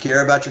 If you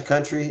care about your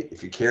country,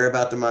 if you care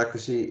about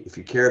democracy, if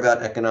you care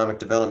about economic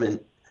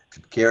development, if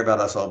you care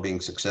about us all being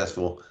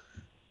successful,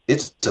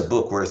 it's a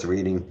book worth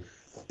reading.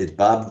 It's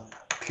Bob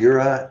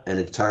Pura and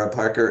it's Tara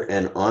Parker,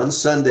 and on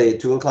Sunday at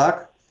 2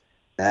 o'clock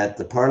at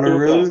the Parlor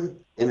Room.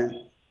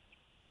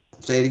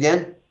 Say it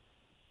again?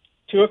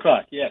 2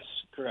 o'clock, yes,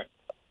 correct.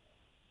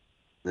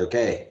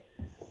 Okay.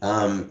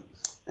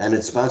 And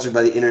it's sponsored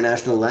by the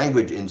International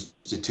Language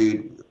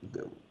Institute,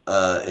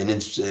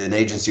 an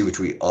agency which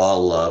we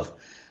all love,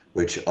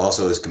 which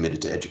also is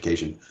committed to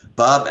education.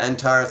 Bob and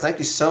Tara, thank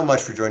you so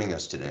much for joining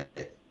us today.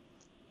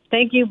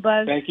 Thank you,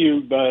 Buzz. Thank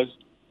you, Buzz.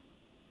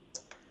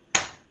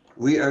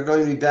 We are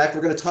going to be back.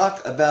 We're going to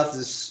talk about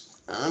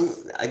this.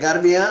 I got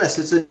to be honest,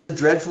 it's a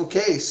dreadful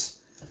case.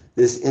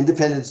 This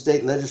independent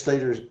state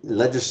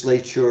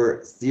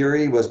legislature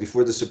theory was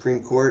before the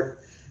Supreme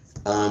Court.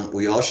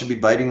 We all should be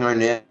biting our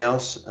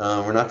nails.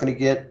 We're not going to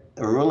get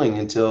a ruling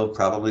until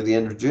probably the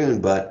end of June,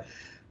 but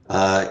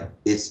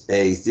it's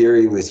a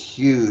theory with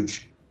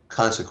huge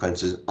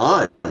consequences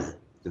on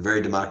the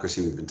very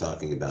democracy we've been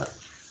talking about.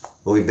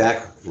 We'll be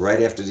back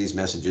right after these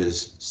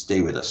messages.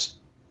 Stay with us.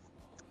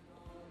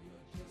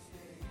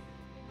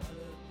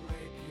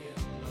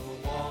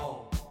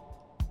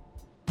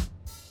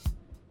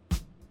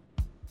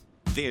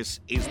 This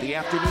is the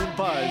Afternoon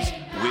Buzz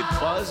with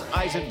Buzz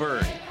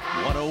Eisenberg,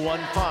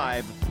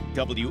 1015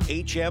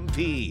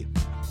 WHMP.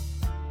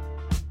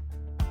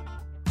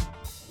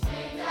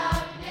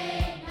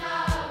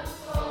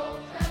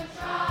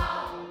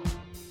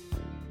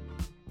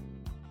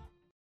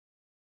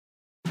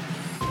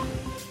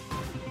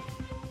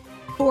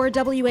 For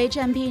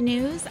WHMP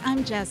News,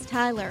 I'm Jess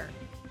Tyler.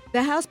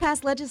 The House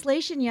passed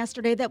legislation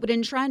yesterday that would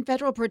enshrine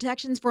federal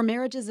protections for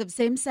marriages of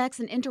same-sex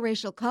and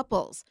interracial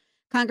couples.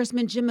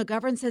 Congressman Jim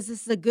McGovern says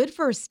this is a good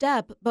first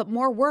step, but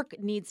more work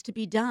needs to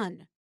be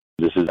done.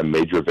 This is a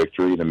major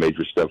victory and a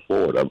major step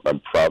forward. I'm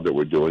proud that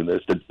we're doing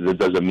this. That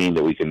doesn't mean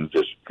that we can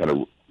just kind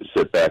of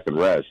sit back and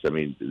rest. I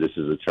mean, this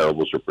is a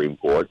terrible Supreme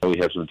Court. We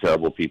have some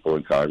terrible people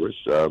in Congress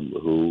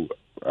who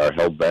are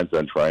hell-bent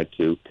on trying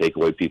to take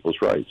away people's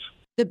rights.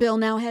 The bill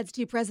now heads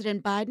to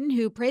President Biden,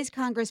 who praised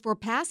Congress for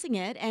passing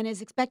it and is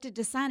expected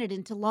to sign it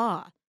into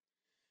law.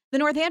 The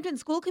Northampton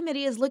School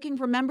Committee is looking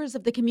for members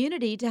of the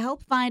community to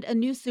help find a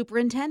new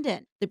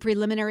superintendent. The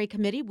preliminary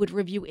committee would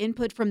review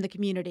input from the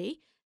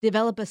community,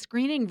 develop a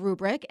screening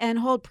rubric, and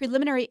hold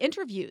preliminary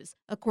interviews,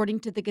 according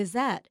to the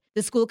Gazette.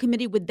 The school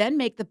committee would then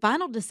make the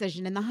final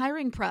decision in the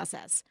hiring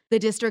process. The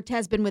district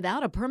has been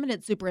without a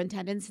permanent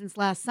superintendent since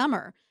last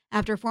summer,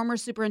 after former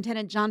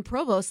Superintendent John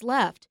Provost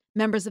left.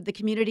 Members of the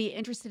community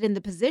interested in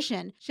the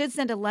position should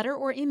send a letter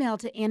or email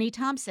to Annie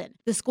Thompson,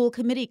 the school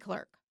committee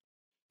clerk.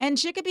 And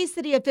Chicopee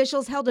city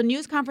officials held a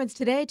news conference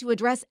today to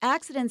address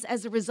accidents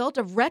as a result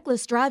of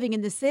reckless driving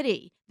in the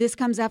city. This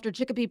comes after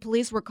Chicopee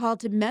police were called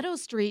to Meadow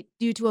Street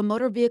due to a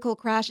motor vehicle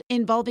crash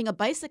involving a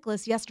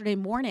bicyclist yesterday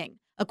morning.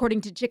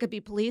 According to Chicopee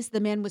police, the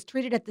man was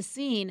treated at the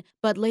scene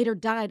but later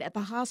died at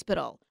the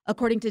hospital.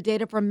 According to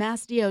data from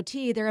Mass DOT,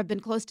 there have been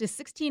close to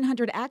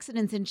 1,600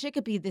 accidents in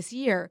Chicopee this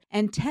year,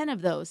 and 10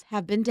 of those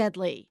have been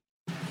deadly.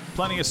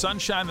 Plenty of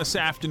sunshine this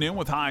afternoon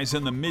with highs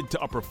in the mid to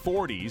upper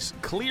 40s.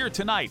 Clear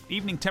tonight,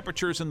 evening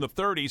temperatures in the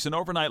 30s, an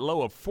overnight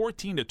low of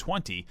 14 to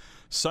 20.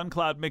 Sun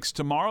cloud mix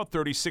tomorrow,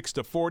 36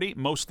 to 40,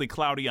 mostly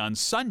cloudy on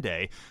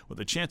Sunday with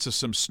a chance of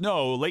some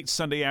snow late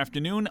Sunday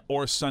afternoon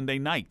or Sunday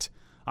night.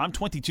 I'm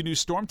 22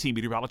 News Storm Team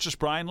meteorologist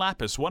Brian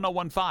Lapis,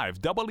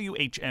 1015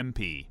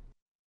 WHMP.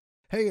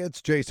 Hey,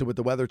 it's Jason with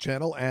the Weather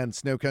Channel and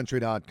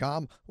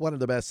SnowCountry.com. One of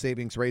the best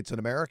savings rates in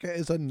America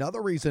is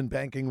another reason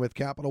banking with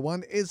Capital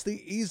One is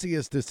the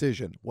easiest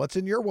decision. What's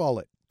in your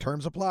wallet?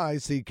 Terms apply.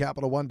 See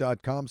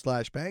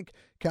CapitalOne.com/bank.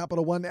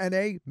 Capital One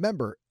N.A.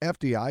 member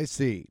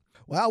FDIC.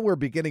 Well, we're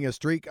beginning a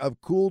streak of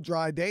cool,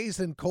 dry days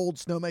and cold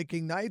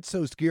snowmaking nights,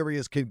 so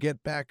skiers can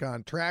get back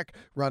on track,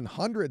 run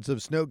hundreds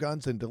of snow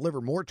guns, and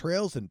deliver more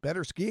trails and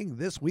better skiing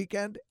this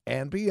weekend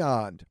and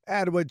beyond.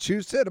 At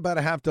Wachusett, about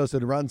a half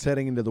dozen runs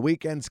heading into the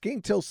weekend,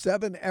 skiing till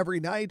 7 every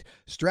night.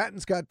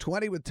 Stratton's got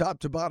 20 with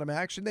top-to-bottom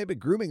action. They've been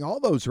grooming all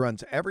those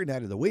runs every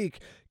night of the week.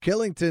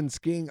 Killington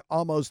skiing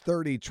almost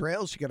 30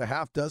 trails. You got a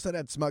half dozen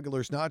at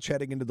Smuggler's Notch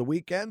heading into the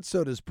weekend.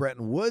 So does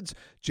Bretton Woods.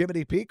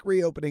 Jiminy Peak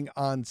reopening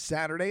on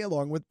Saturday,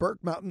 along with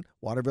Burke Mountain.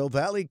 Waterville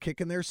Valley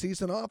kicking their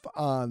season off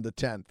on the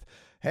 10th.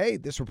 Hey,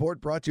 this report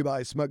brought to you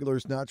by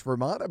Smuggler's Notch,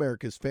 Vermont,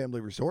 America's family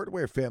resort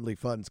where family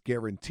fun's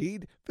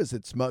guaranteed.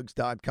 Visit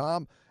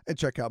smugs.com and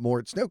check out more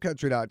at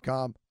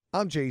snowcountry.com.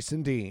 I'm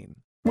Jason Dean.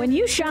 When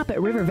you shop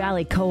at River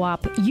Valley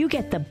Co-op, you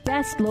get the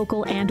best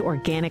local and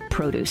organic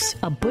produce,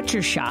 a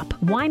butcher shop,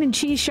 wine and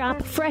cheese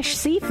shop, fresh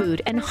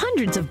seafood, and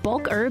hundreds of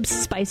bulk herbs,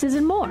 spices,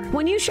 and more.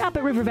 When you shop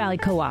at River Valley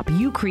Co-op,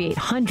 you create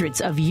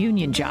hundreds of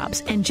union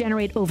jobs and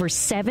generate over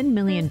 $7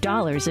 million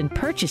in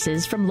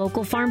purchases from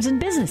local farms and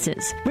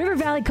businesses. River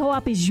Valley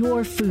Co-op is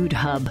your food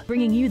hub,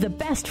 bringing you the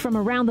best from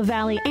around the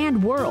valley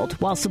and world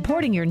while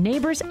supporting your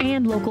neighbors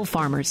and local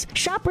farmers.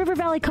 Shop River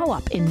Valley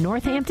Co-op in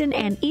Northampton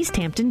and East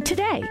Hampton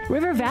today.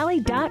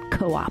 rivervalley.co-op.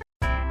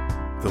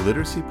 The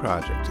Literacy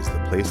Project is the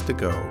place to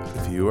go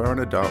if you are an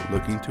adult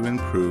looking to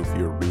improve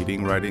your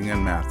reading, writing,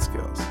 and math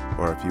skills,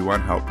 or if you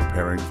want help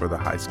preparing for the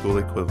high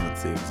school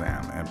equivalency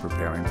exam and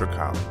preparing for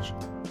college.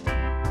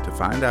 To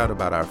find out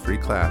about our free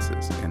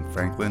classes in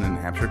Franklin and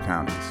Hampshire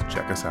counties,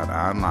 check us out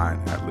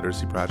online at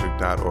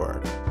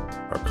literacyproject.org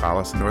or call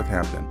us in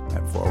Northampton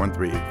at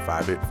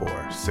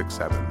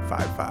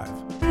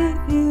 413-584-6755.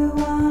 If you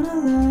want to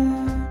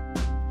learn,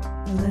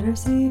 the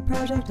Literacy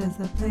Project is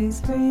the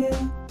place for you.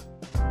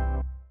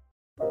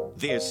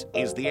 This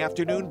is the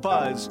Afternoon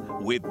Buzz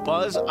with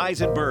Buzz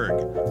Eisenberg,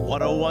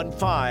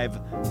 1015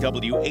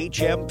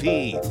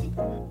 WHMP.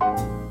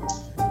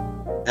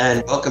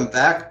 And welcome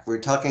back. We're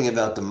talking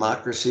about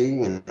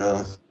democracy, and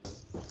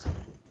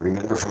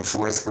remember from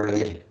fourth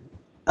grade,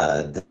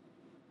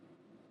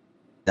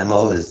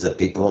 demo is the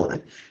people,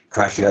 and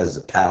Krasha is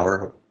the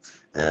power,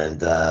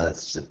 and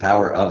it's the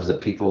power of the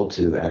people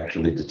to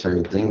actually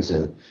determine things.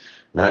 And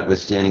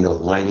notwithstanding the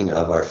whining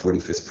of our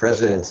 45th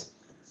president,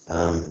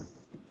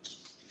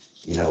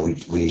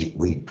 we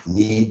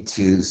need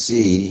to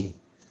see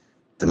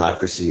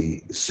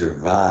democracy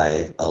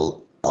survive.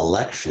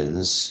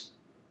 Elections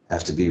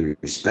have to be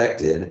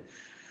respected,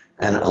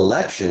 and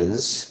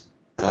elections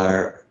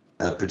are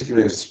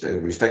particularly with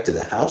respect to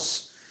the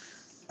House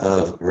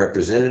of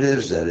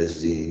Representatives, that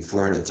is the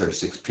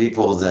 436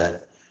 people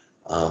that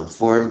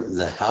form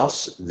the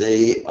House.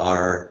 They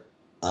are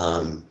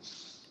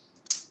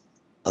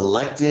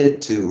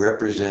elected to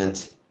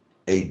represent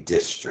a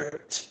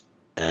district.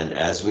 And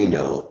as we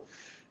know,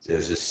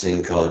 there's this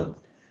thing called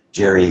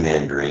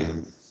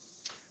gerrymandering,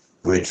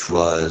 which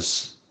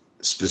was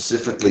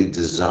specifically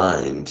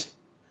designed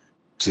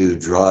to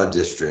draw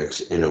districts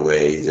in a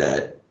way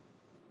that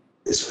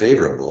is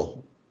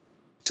favorable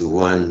to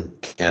one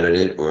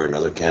candidate or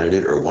another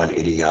candidate, or one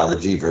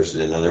ideology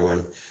versus another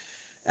one.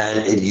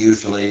 And it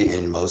usually,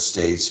 in most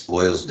states,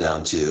 boils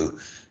down to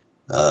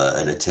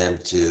an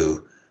attempt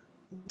to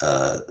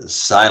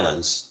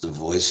silence the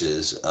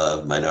voices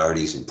of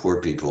minorities and poor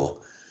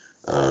people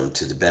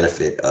to the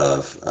benefit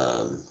of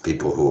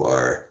people who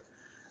are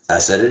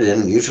ascetic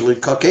and usually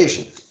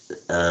Caucasian.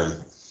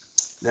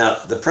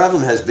 Now, the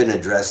problem has been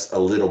addressed a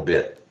little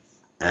bit,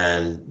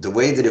 and the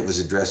way that it was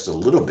addressed a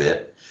little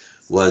bit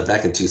was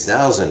back in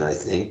 2000, I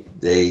think,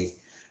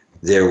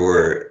 there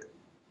were,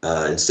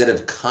 instead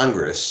of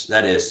Congress,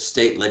 that is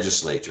state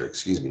legislature,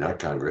 excuse me, not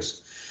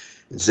Congress,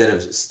 instead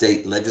of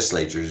state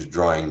legislatures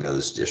drawing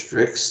those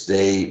districts,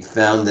 they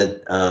found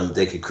that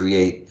they could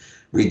create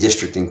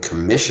redistricting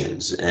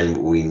commissions. And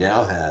we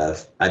now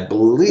have, I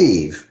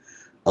believe,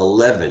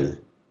 11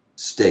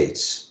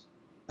 states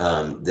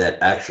that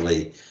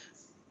actually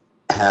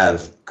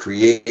have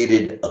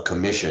created a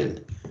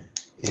commission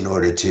in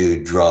order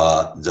to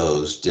draw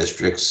those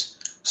districts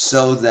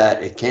so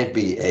that it can't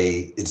be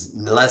it's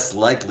less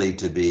likely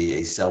to be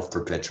a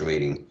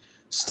self-perpetuating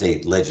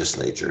state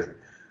legislature.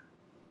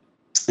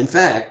 In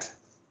fact,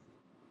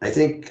 I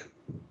think,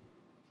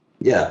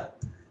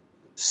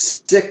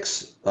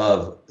 6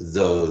 of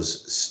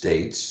those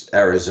states,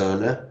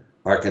 Arizona,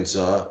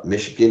 Arkansas,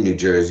 Michigan, New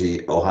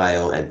Jersey,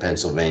 Ohio, and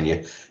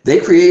Pennsylvania, they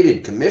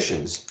created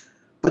commissions,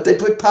 but they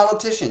put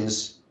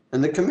politicians in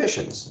the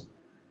commissions,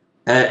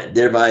 and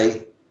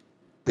thereby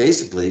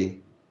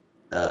basically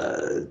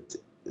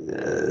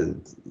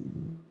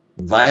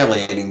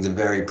violating the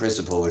very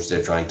principle which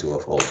they're trying to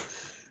uphold.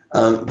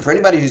 For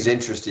anybody who's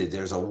interested,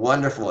 there's a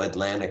wonderful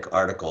Atlantic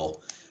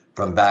article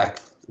from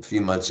back a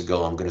few months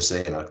ago, I'm going to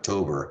say in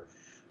October,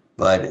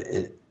 but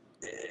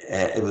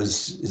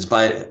it's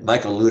by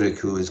Michael Ludick,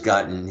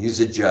 he's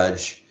a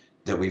judge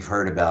that we've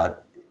heard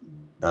about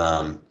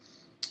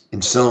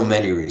in so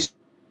many respects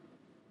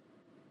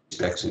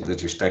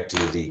with respect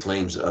to the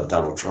claims of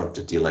Donald Trump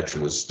that the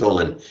election was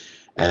stolen.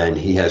 And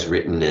he has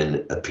written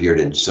and appeared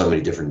in so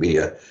many different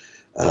media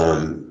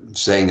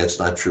saying that's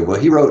not true. Well,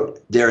 he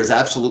wrote, there is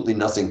absolutely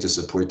nothing to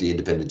support the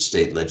independent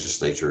state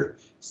legislature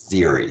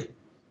theory.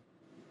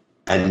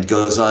 And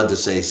goes on to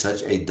say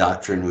such a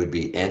doctrine would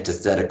be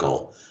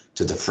antithetical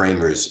to the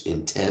framers'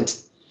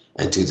 intent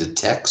and to the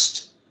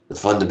text, the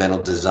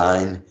fundamental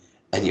design,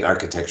 and the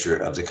architecture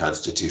of the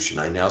Constitution.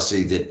 I now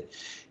see that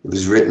it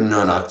was written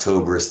on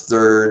October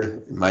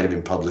 3rd. It might have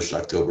been published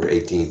October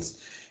 18th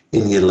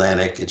in the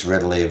Atlantic. It's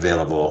readily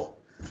available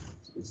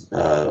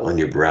on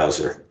your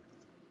browser.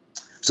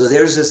 So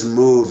there's this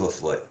move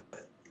afoot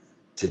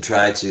to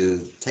try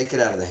to take it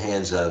out of the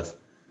hands of,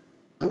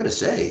 I'm going to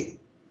say,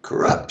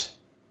 corrupt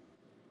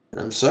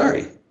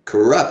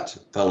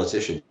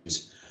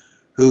politicians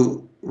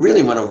who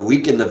really want to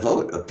weaken the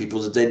vote of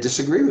people that they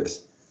disagree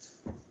with.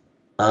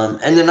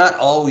 And they're not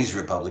always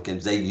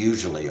Republicans. They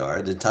usually are.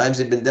 At times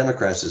they've been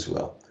Democrats as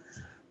well.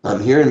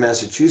 Here in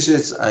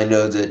Massachusetts, I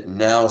know that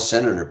now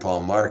Senator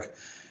Paul Mark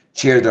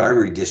chaired our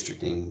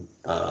redistricting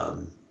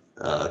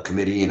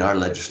committee in our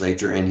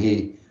legislature, and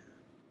he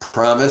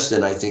promised,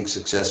 and I think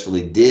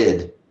successfully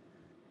did,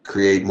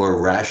 create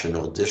more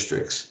rational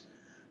districts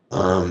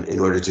in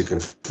order to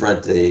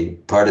confront the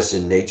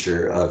partisan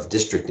nature of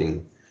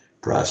districting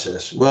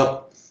process.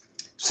 Well,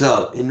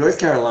 so in North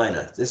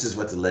Carolina, this is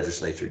what the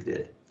legislature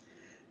did.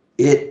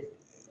 It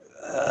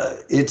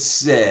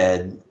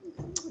said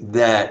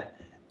that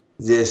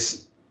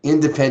this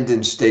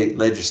independent state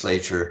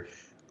legislature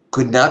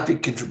could not be,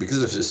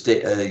 because of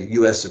a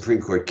U.S.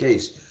 Supreme Court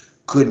case,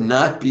 could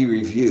not be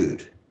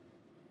reviewed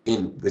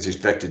with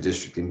respect to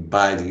districting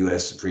by the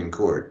U.S. Supreme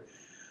Court.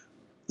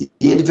 The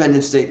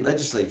independent state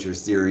legislature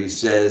theory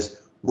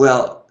says,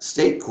 well,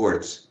 state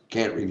courts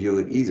can't review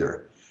it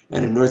either.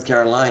 And in North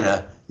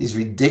Carolina, these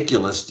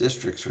ridiculous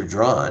districts were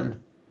drawn.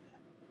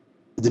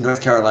 The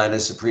North Carolina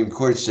Supreme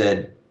Court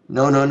said,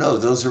 no,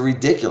 those are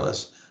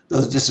ridiculous.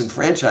 Those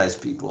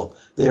disenfranchised people,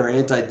 they are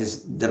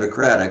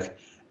anti-democratic,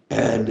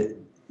 and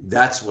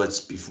that's what's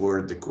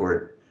before the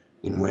court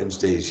in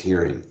Wednesday's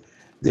hearing.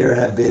 There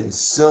have been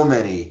so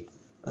many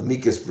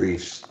amicus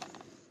briefs,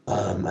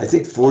 I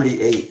think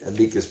 48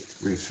 amicus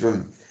briefs,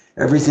 from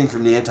everything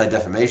from the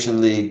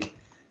Anti-Defamation League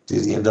to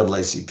the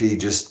NAACP,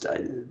 just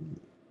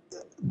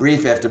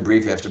brief after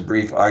brief after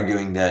brief,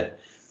 arguing that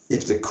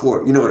if the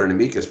court, you know what an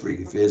amicus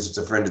brief is, it's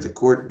a friend of the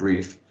court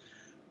brief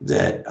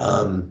that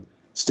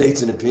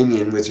states an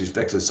opinion with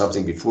respect to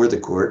something before the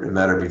court, a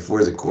matter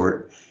before the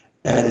court.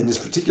 And in this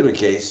particular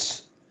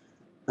case,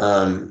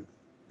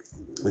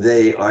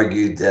 they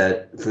argued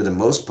that, for the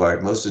most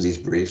part, most of these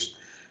briefs,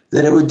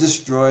 that it would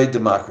destroy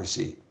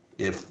democracy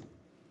if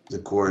the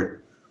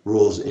court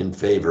rules in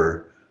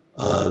favor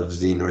of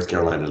the North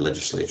Carolina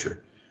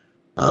legislature.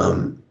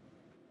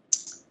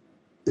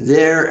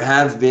 There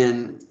have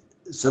been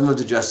some of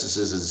the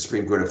justices of the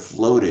Supreme Court have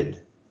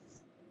floated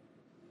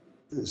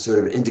sort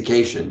of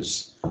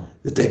indications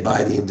that they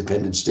buy the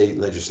independent state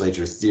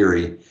legislature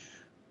theory,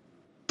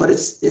 but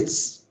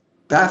it's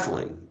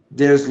baffling.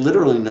 There's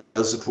literally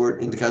no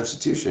support in the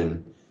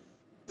Constitution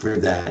for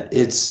that.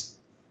 It's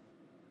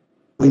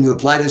when you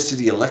apply this to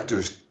the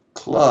electors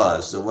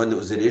clause, the one that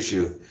was at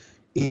issue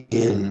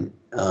in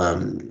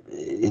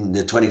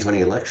the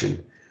 2020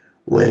 election,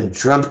 when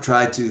Trump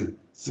tried to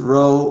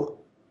throw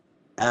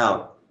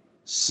out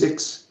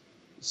 6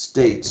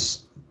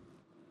 states'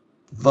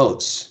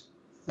 votes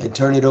and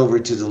turn it over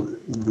to the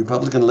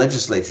Republican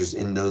legislatures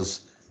in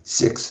those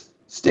 6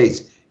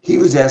 states. He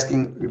was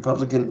asking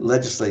Republican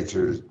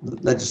legislators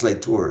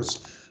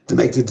to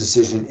make the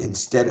decision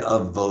instead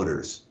of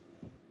voters.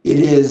 it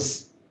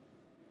is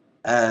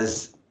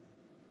as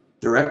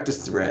direct a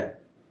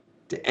threat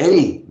to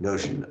any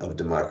notion of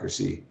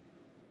democracy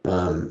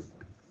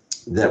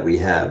that we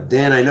have.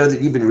 Dan, I know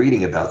that you've been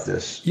reading about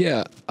this.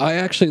 Yeah,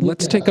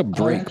 let's take a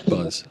break,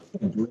 Buzz.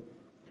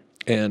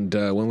 And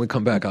when we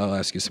come back, I'll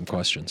ask you some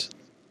questions.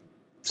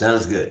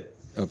 Sounds good.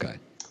 Okay.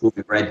 We'll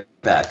be right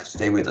back.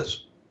 Stay with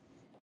us.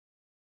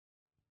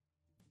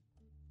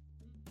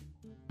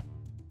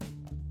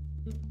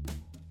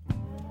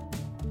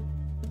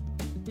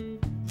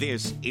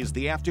 This is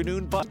the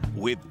Afternoon Buzz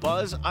with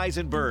Buzz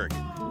Eisenberg,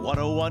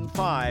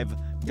 1015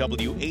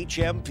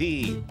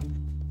 WHMP.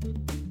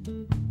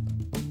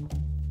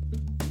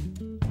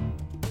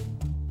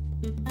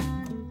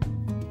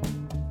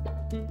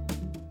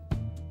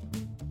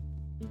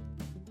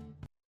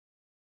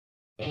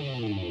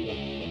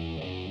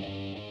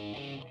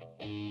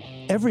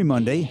 Every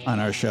Monday on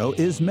our show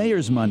is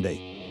Mayor's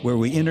Monday, where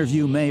we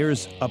interview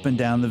mayors up and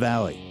down the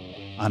valley.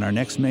 On our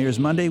next Mayor's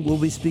Monday, we'll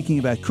be speaking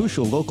about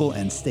crucial local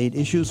and state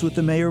issues with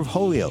the mayor of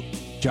Holyoke,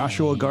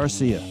 Joshua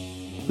Garcia.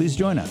 Please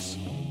join us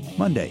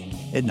Monday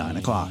at 9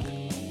 o'clock.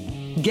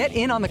 Get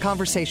in on the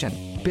conversation.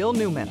 Bill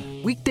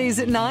Newman, weekdays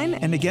at 9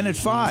 and again at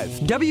 5.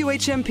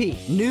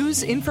 WHMP,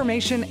 news,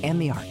 information,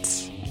 and the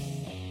arts.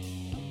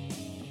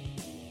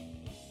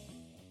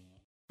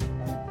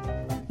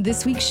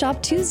 This week's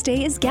Shop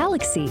Tuesday is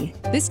Galaxy.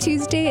 This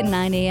Tuesday at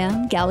 9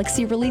 a.m.,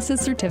 Galaxy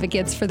releases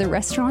certificates for the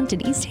restaurant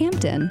in East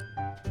Hampton.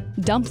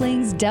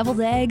 Dumplings,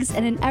 deviled eggs,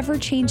 and an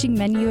ever-changing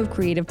menu of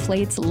creative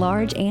plates,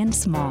 large and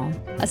small.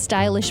 A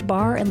stylish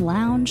bar and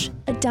lounge,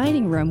 a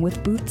dining room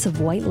with booths of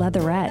white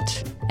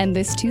leatherette. And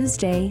this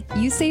Tuesday,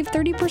 you save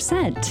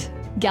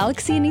 30%.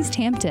 Galaxy in East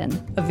Hampton.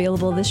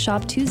 Available this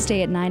Shop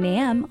Tuesday at 9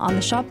 a.m. on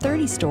the Shop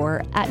 30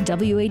 store at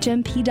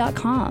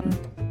WHMP.com.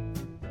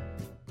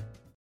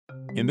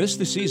 In the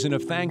season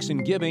of thanks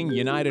and giving,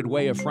 United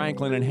Way of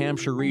Franklin and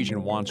Hampshire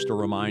Region wants to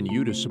remind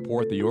you to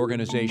support the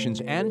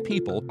organizations and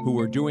people who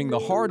are doing the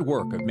hard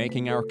work of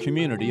making our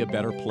community a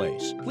better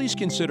place. Please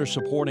consider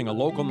supporting a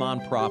local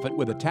nonprofit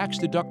with a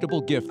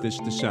tax-deductible gift this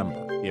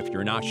December. If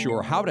you're not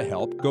sure how to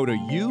help, go to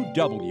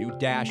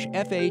uw-fh.org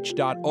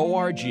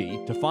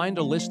to find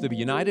a list of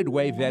United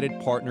Way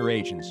vetted partner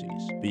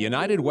agencies. The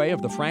United Way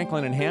of the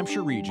Franklin and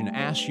Hampshire Region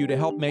asks you to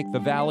help make the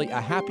Valley a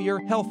happier,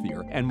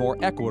 healthier, and more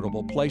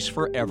equitable place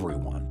for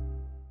everyone.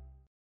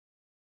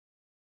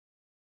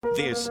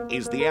 This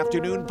is the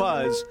Afternoon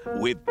Buzz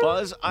with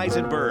Buzz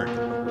Eisenberg,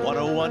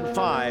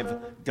 1015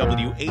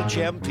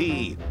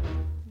 WHMP.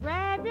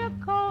 Grab your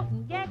coat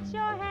and get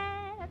your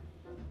hat.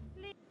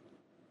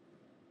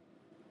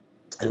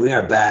 And we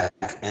are back,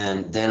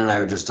 and Dan and I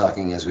were just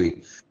talking as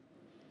we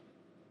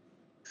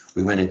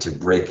went into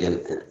break,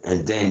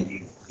 and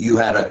Dan, you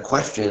had a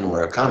question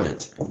or a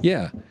comment.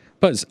 Yeah.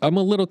 Buzz, I'm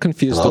a little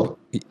confused.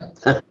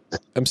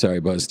 I'm sorry,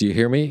 Buzz, do you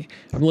hear me?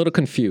 I'm a little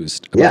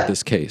confused about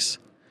this case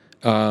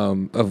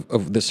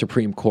of the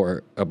Supreme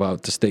Court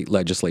about the state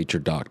legislature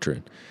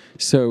doctrine.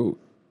 So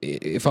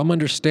if I'm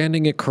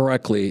understanding it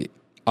correctly,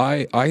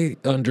 I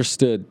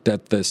understood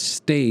that the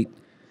state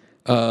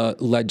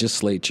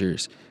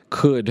legislatures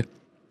could,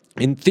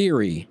 in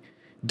theory,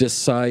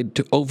 decide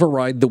to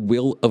override the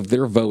will of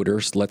their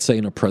voters, let's say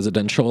in a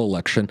presidential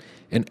election,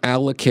 and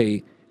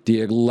allocate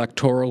the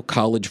electoral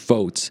college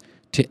votes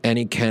to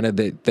any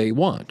candidate they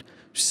want.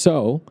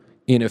 So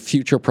in a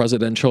future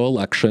presidential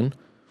election,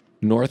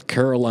 North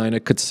Carolina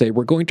could say,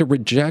 we're going to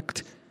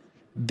reject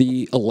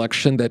the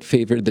election that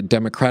favored the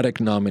Democratic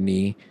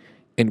nominee,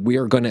 and we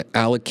are going to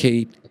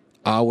allocate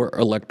our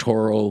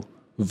electoral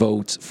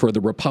votes for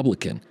the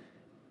Republican.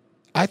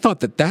 I thought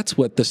that that's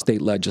what the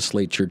state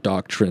legislature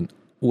doctrine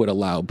would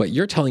allow, but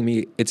you're telling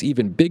me it's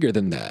even bigger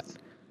than that.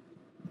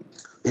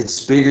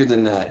 It's bigger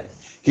than that.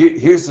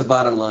 Here's the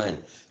bottom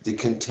line. The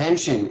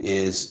contention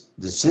is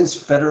that since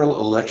federal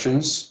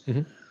elections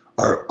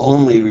are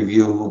only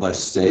reviewable by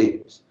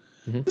states,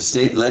 the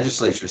state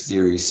legislature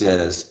theory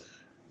says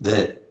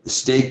that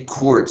state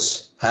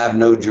courts have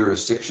no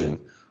jurisdiction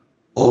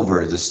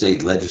over the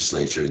state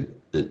legislature,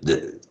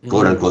 the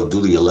quote-unquote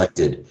duly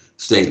elected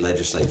state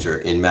legislature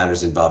in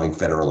matters involving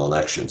federal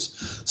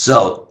elections.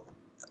 So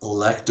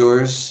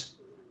electors,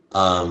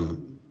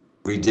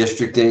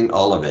 redistricting,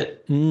 all of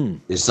it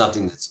is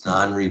something that's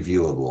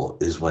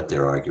non-reviewable, is what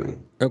they're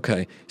arguing.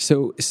 Okay,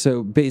 so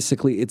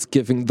basically it's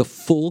giving the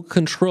full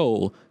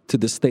control to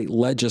the state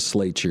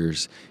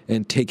legislatures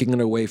and taking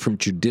it away from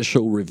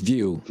judicial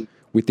review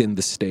within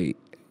the state.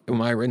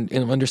 Am I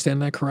understanding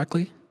that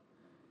correctly?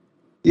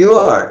 You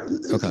are.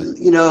 Okay.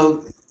 You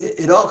know,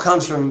 it all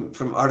comes from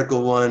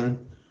Article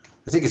 1,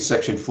 I think it's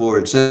Section 4.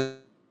 It says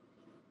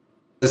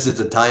it's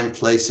the time,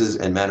 places,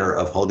 and manner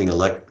of holding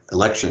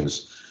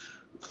elections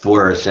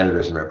for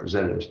senators and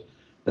representatives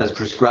that's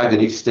prescribed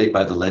in each state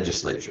by the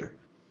legislature.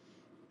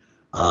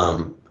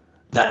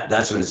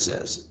 That's what it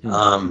says.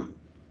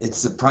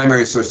 It's the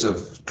primary source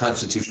of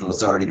constitutional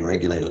authority to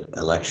regulate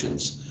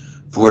elections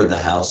for the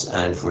House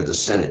and for the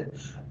Senate.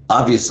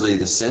 Obviously,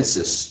 the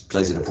census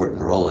plays an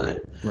important role in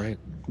it. Right.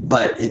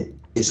 But it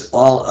is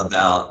all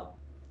about,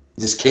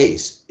 this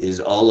case is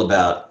all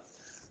about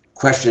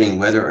questioning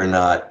whether or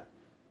not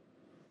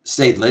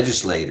state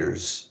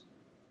legislatures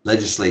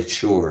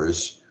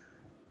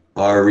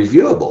are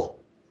reviewable,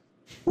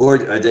 or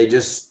are they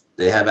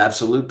have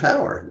absolute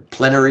power,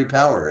 plenary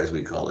power, as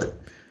we call it.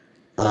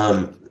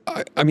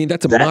 I mean,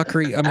 that's a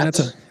mockery. I mean,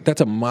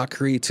 that's a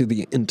mockery to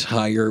the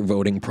entire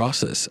voting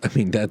process. I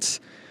mean, that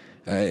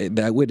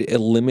would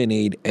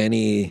eliminate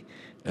any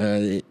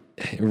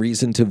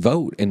reason to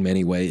vote in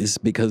many ways,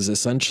 because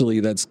essentially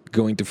that's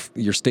going to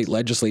your state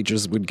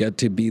legislatures would get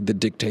to be the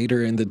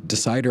dictator and the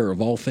decider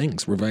of all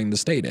things regarding the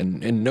state,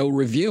 and no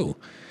review.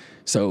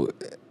 So,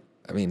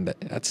 I mean,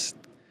 that's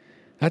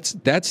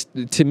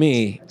to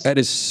me, that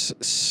is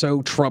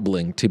so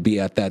troubling to be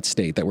at that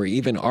state that we're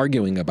even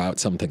arguing about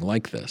something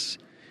like this.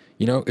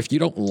 You know, if you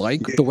don't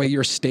like the way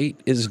your state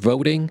is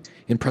voting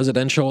in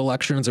presidential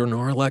elections or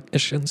normal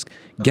elections,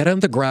 get on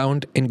the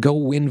ground and go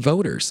win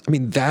voters. I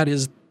mean, that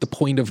is the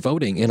point of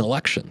voting in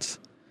elections.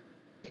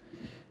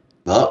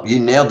 Well, you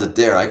nailed it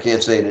there. I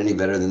can't say it any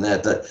better than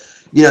that.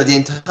 The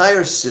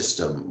entire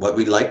system, what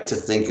we like to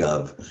think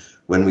of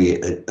when we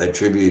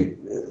attribute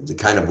the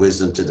kind of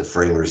wisdom to the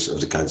framers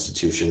of the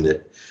Constitution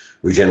that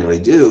we generally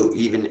do,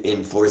 even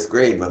in fourth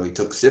grade when we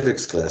took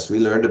civics class, we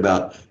learned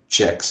about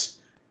checks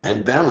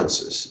and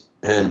balances.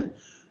 And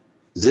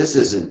this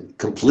is a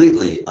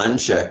completely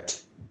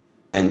unchecked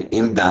and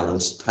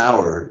imbalanced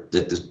power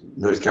that the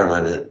North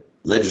Carolina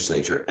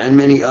legislature and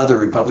many other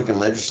Republican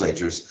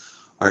legislatures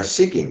are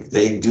seeking.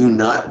 They do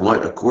not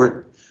want a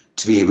court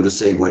to be able to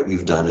say what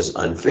you've done is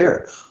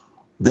unfair.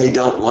 They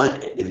don't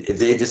want, if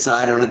they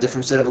decide on a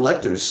different set of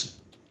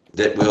electors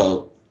that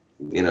will,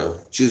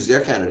 choose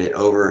their candidate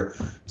over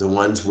the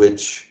ones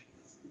which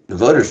the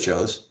voters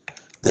chose,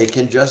 they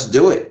can just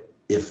do it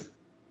if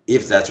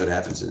that's what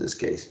happens in this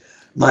case.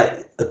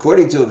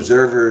 According to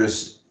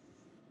observers,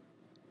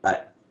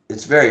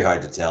 it's very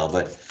hard to tell,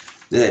 but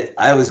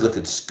I always look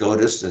at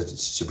SCOTUS, the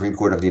Supreme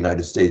Court of the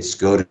United States,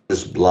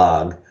 SCOTUS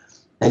blog,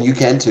 and you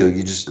can too.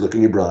 You just look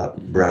in your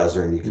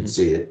browser and you can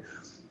see it.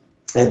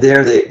 And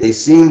there they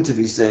seem to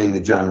be saying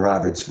that John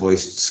Roberts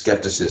voiced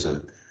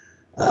skepticism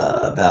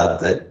about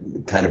that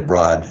kind of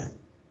broad,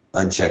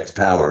 unchecked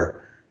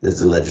power that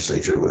the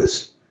legislature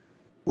was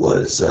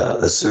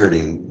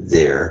asserting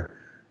there.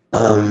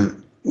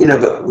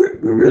 But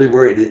we're really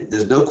worried.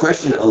 There's no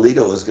question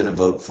Alito is going to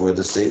vote for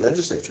the state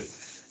legislature,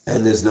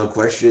 and there's no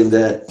question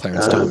that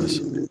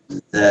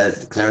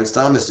Clarence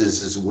Thomas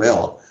is as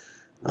well.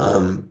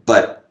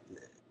 But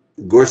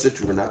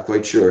Gorsuch, we're not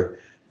quite sure.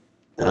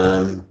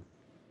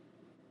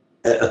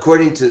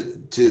 According to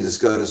the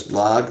SCOTUS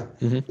blog,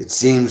 it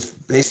seems,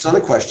 based on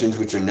the questions,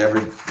 which are never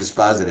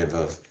dispositive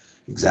of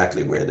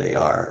exactly where they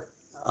are,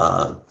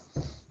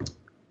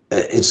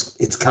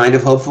 it's kind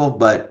of hopeful,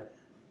 but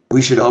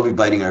we should all be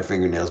biting our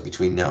fingernails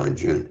between now and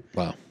June.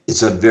 Wow.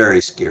 It's a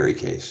very scary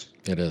case.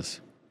 It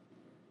is.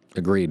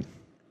 Agreed.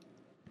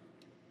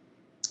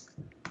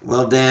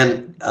 Well,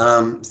 Dan,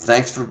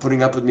 thanks for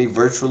putting up with me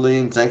virtually,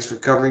 and thanks for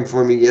covering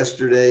for me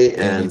yesterday.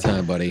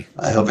 Anytime, buddy.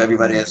 I hope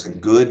everybody has a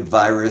good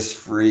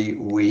virus-free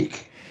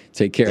week.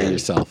 Take care of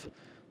yourself.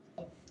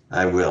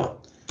 I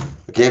will.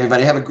 Okay,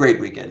 everybody, have a great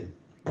weekend.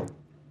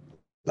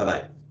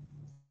 Bye-bye.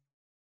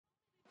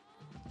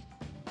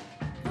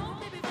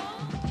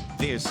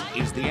 This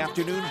is the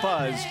Afternoon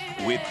Buzz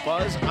with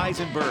Buzz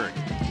Eisenberg,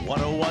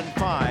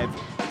 101.5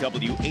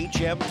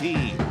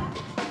 WHMP.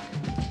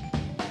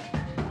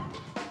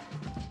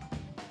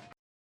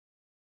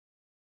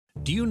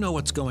 Do you know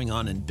what's going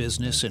on in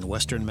business in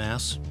Western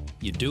Mass?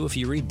 You do if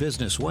you read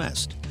Business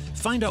West.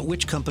 Find out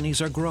which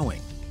companies are growing,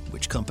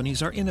 which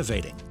companies are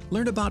innovating.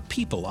 Learn about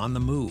people on the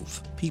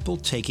move, people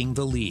taking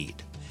the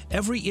lead.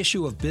 Every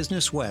issue of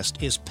Business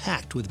West is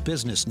packed with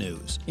business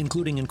news,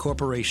 including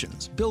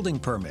incorporations, building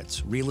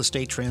permits, real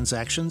estate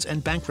transactions,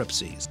 and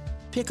bankruptcies.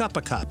 Pick up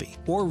a copy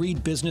or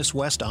read Business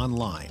West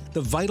online.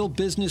 The vital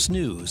business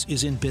news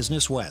is in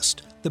Business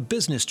West, the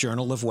business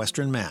journal of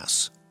Western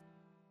Mass.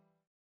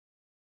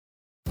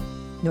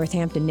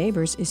 Northampton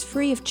Neighbors is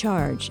free of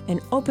charge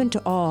and open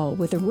to all,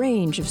 with a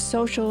range of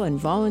social and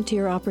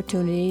volunteer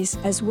opportunities,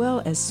 as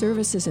well as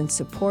services and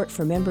support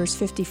for members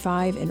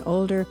 55 and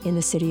older in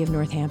the city of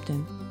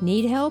Northampton.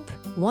 Need help?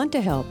 Want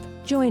to help?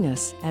 Join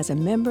us as a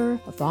member,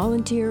 a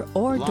volunteer,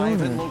 or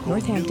donor.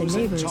 Northampton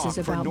Neighbors is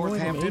about more than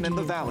Northampton aging and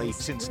the in Valley place.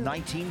 since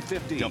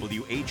 1950.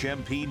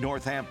 WHMP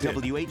Northampton,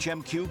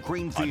 WHMQ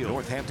Greenfield, a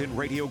Northampton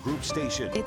Radio Group station.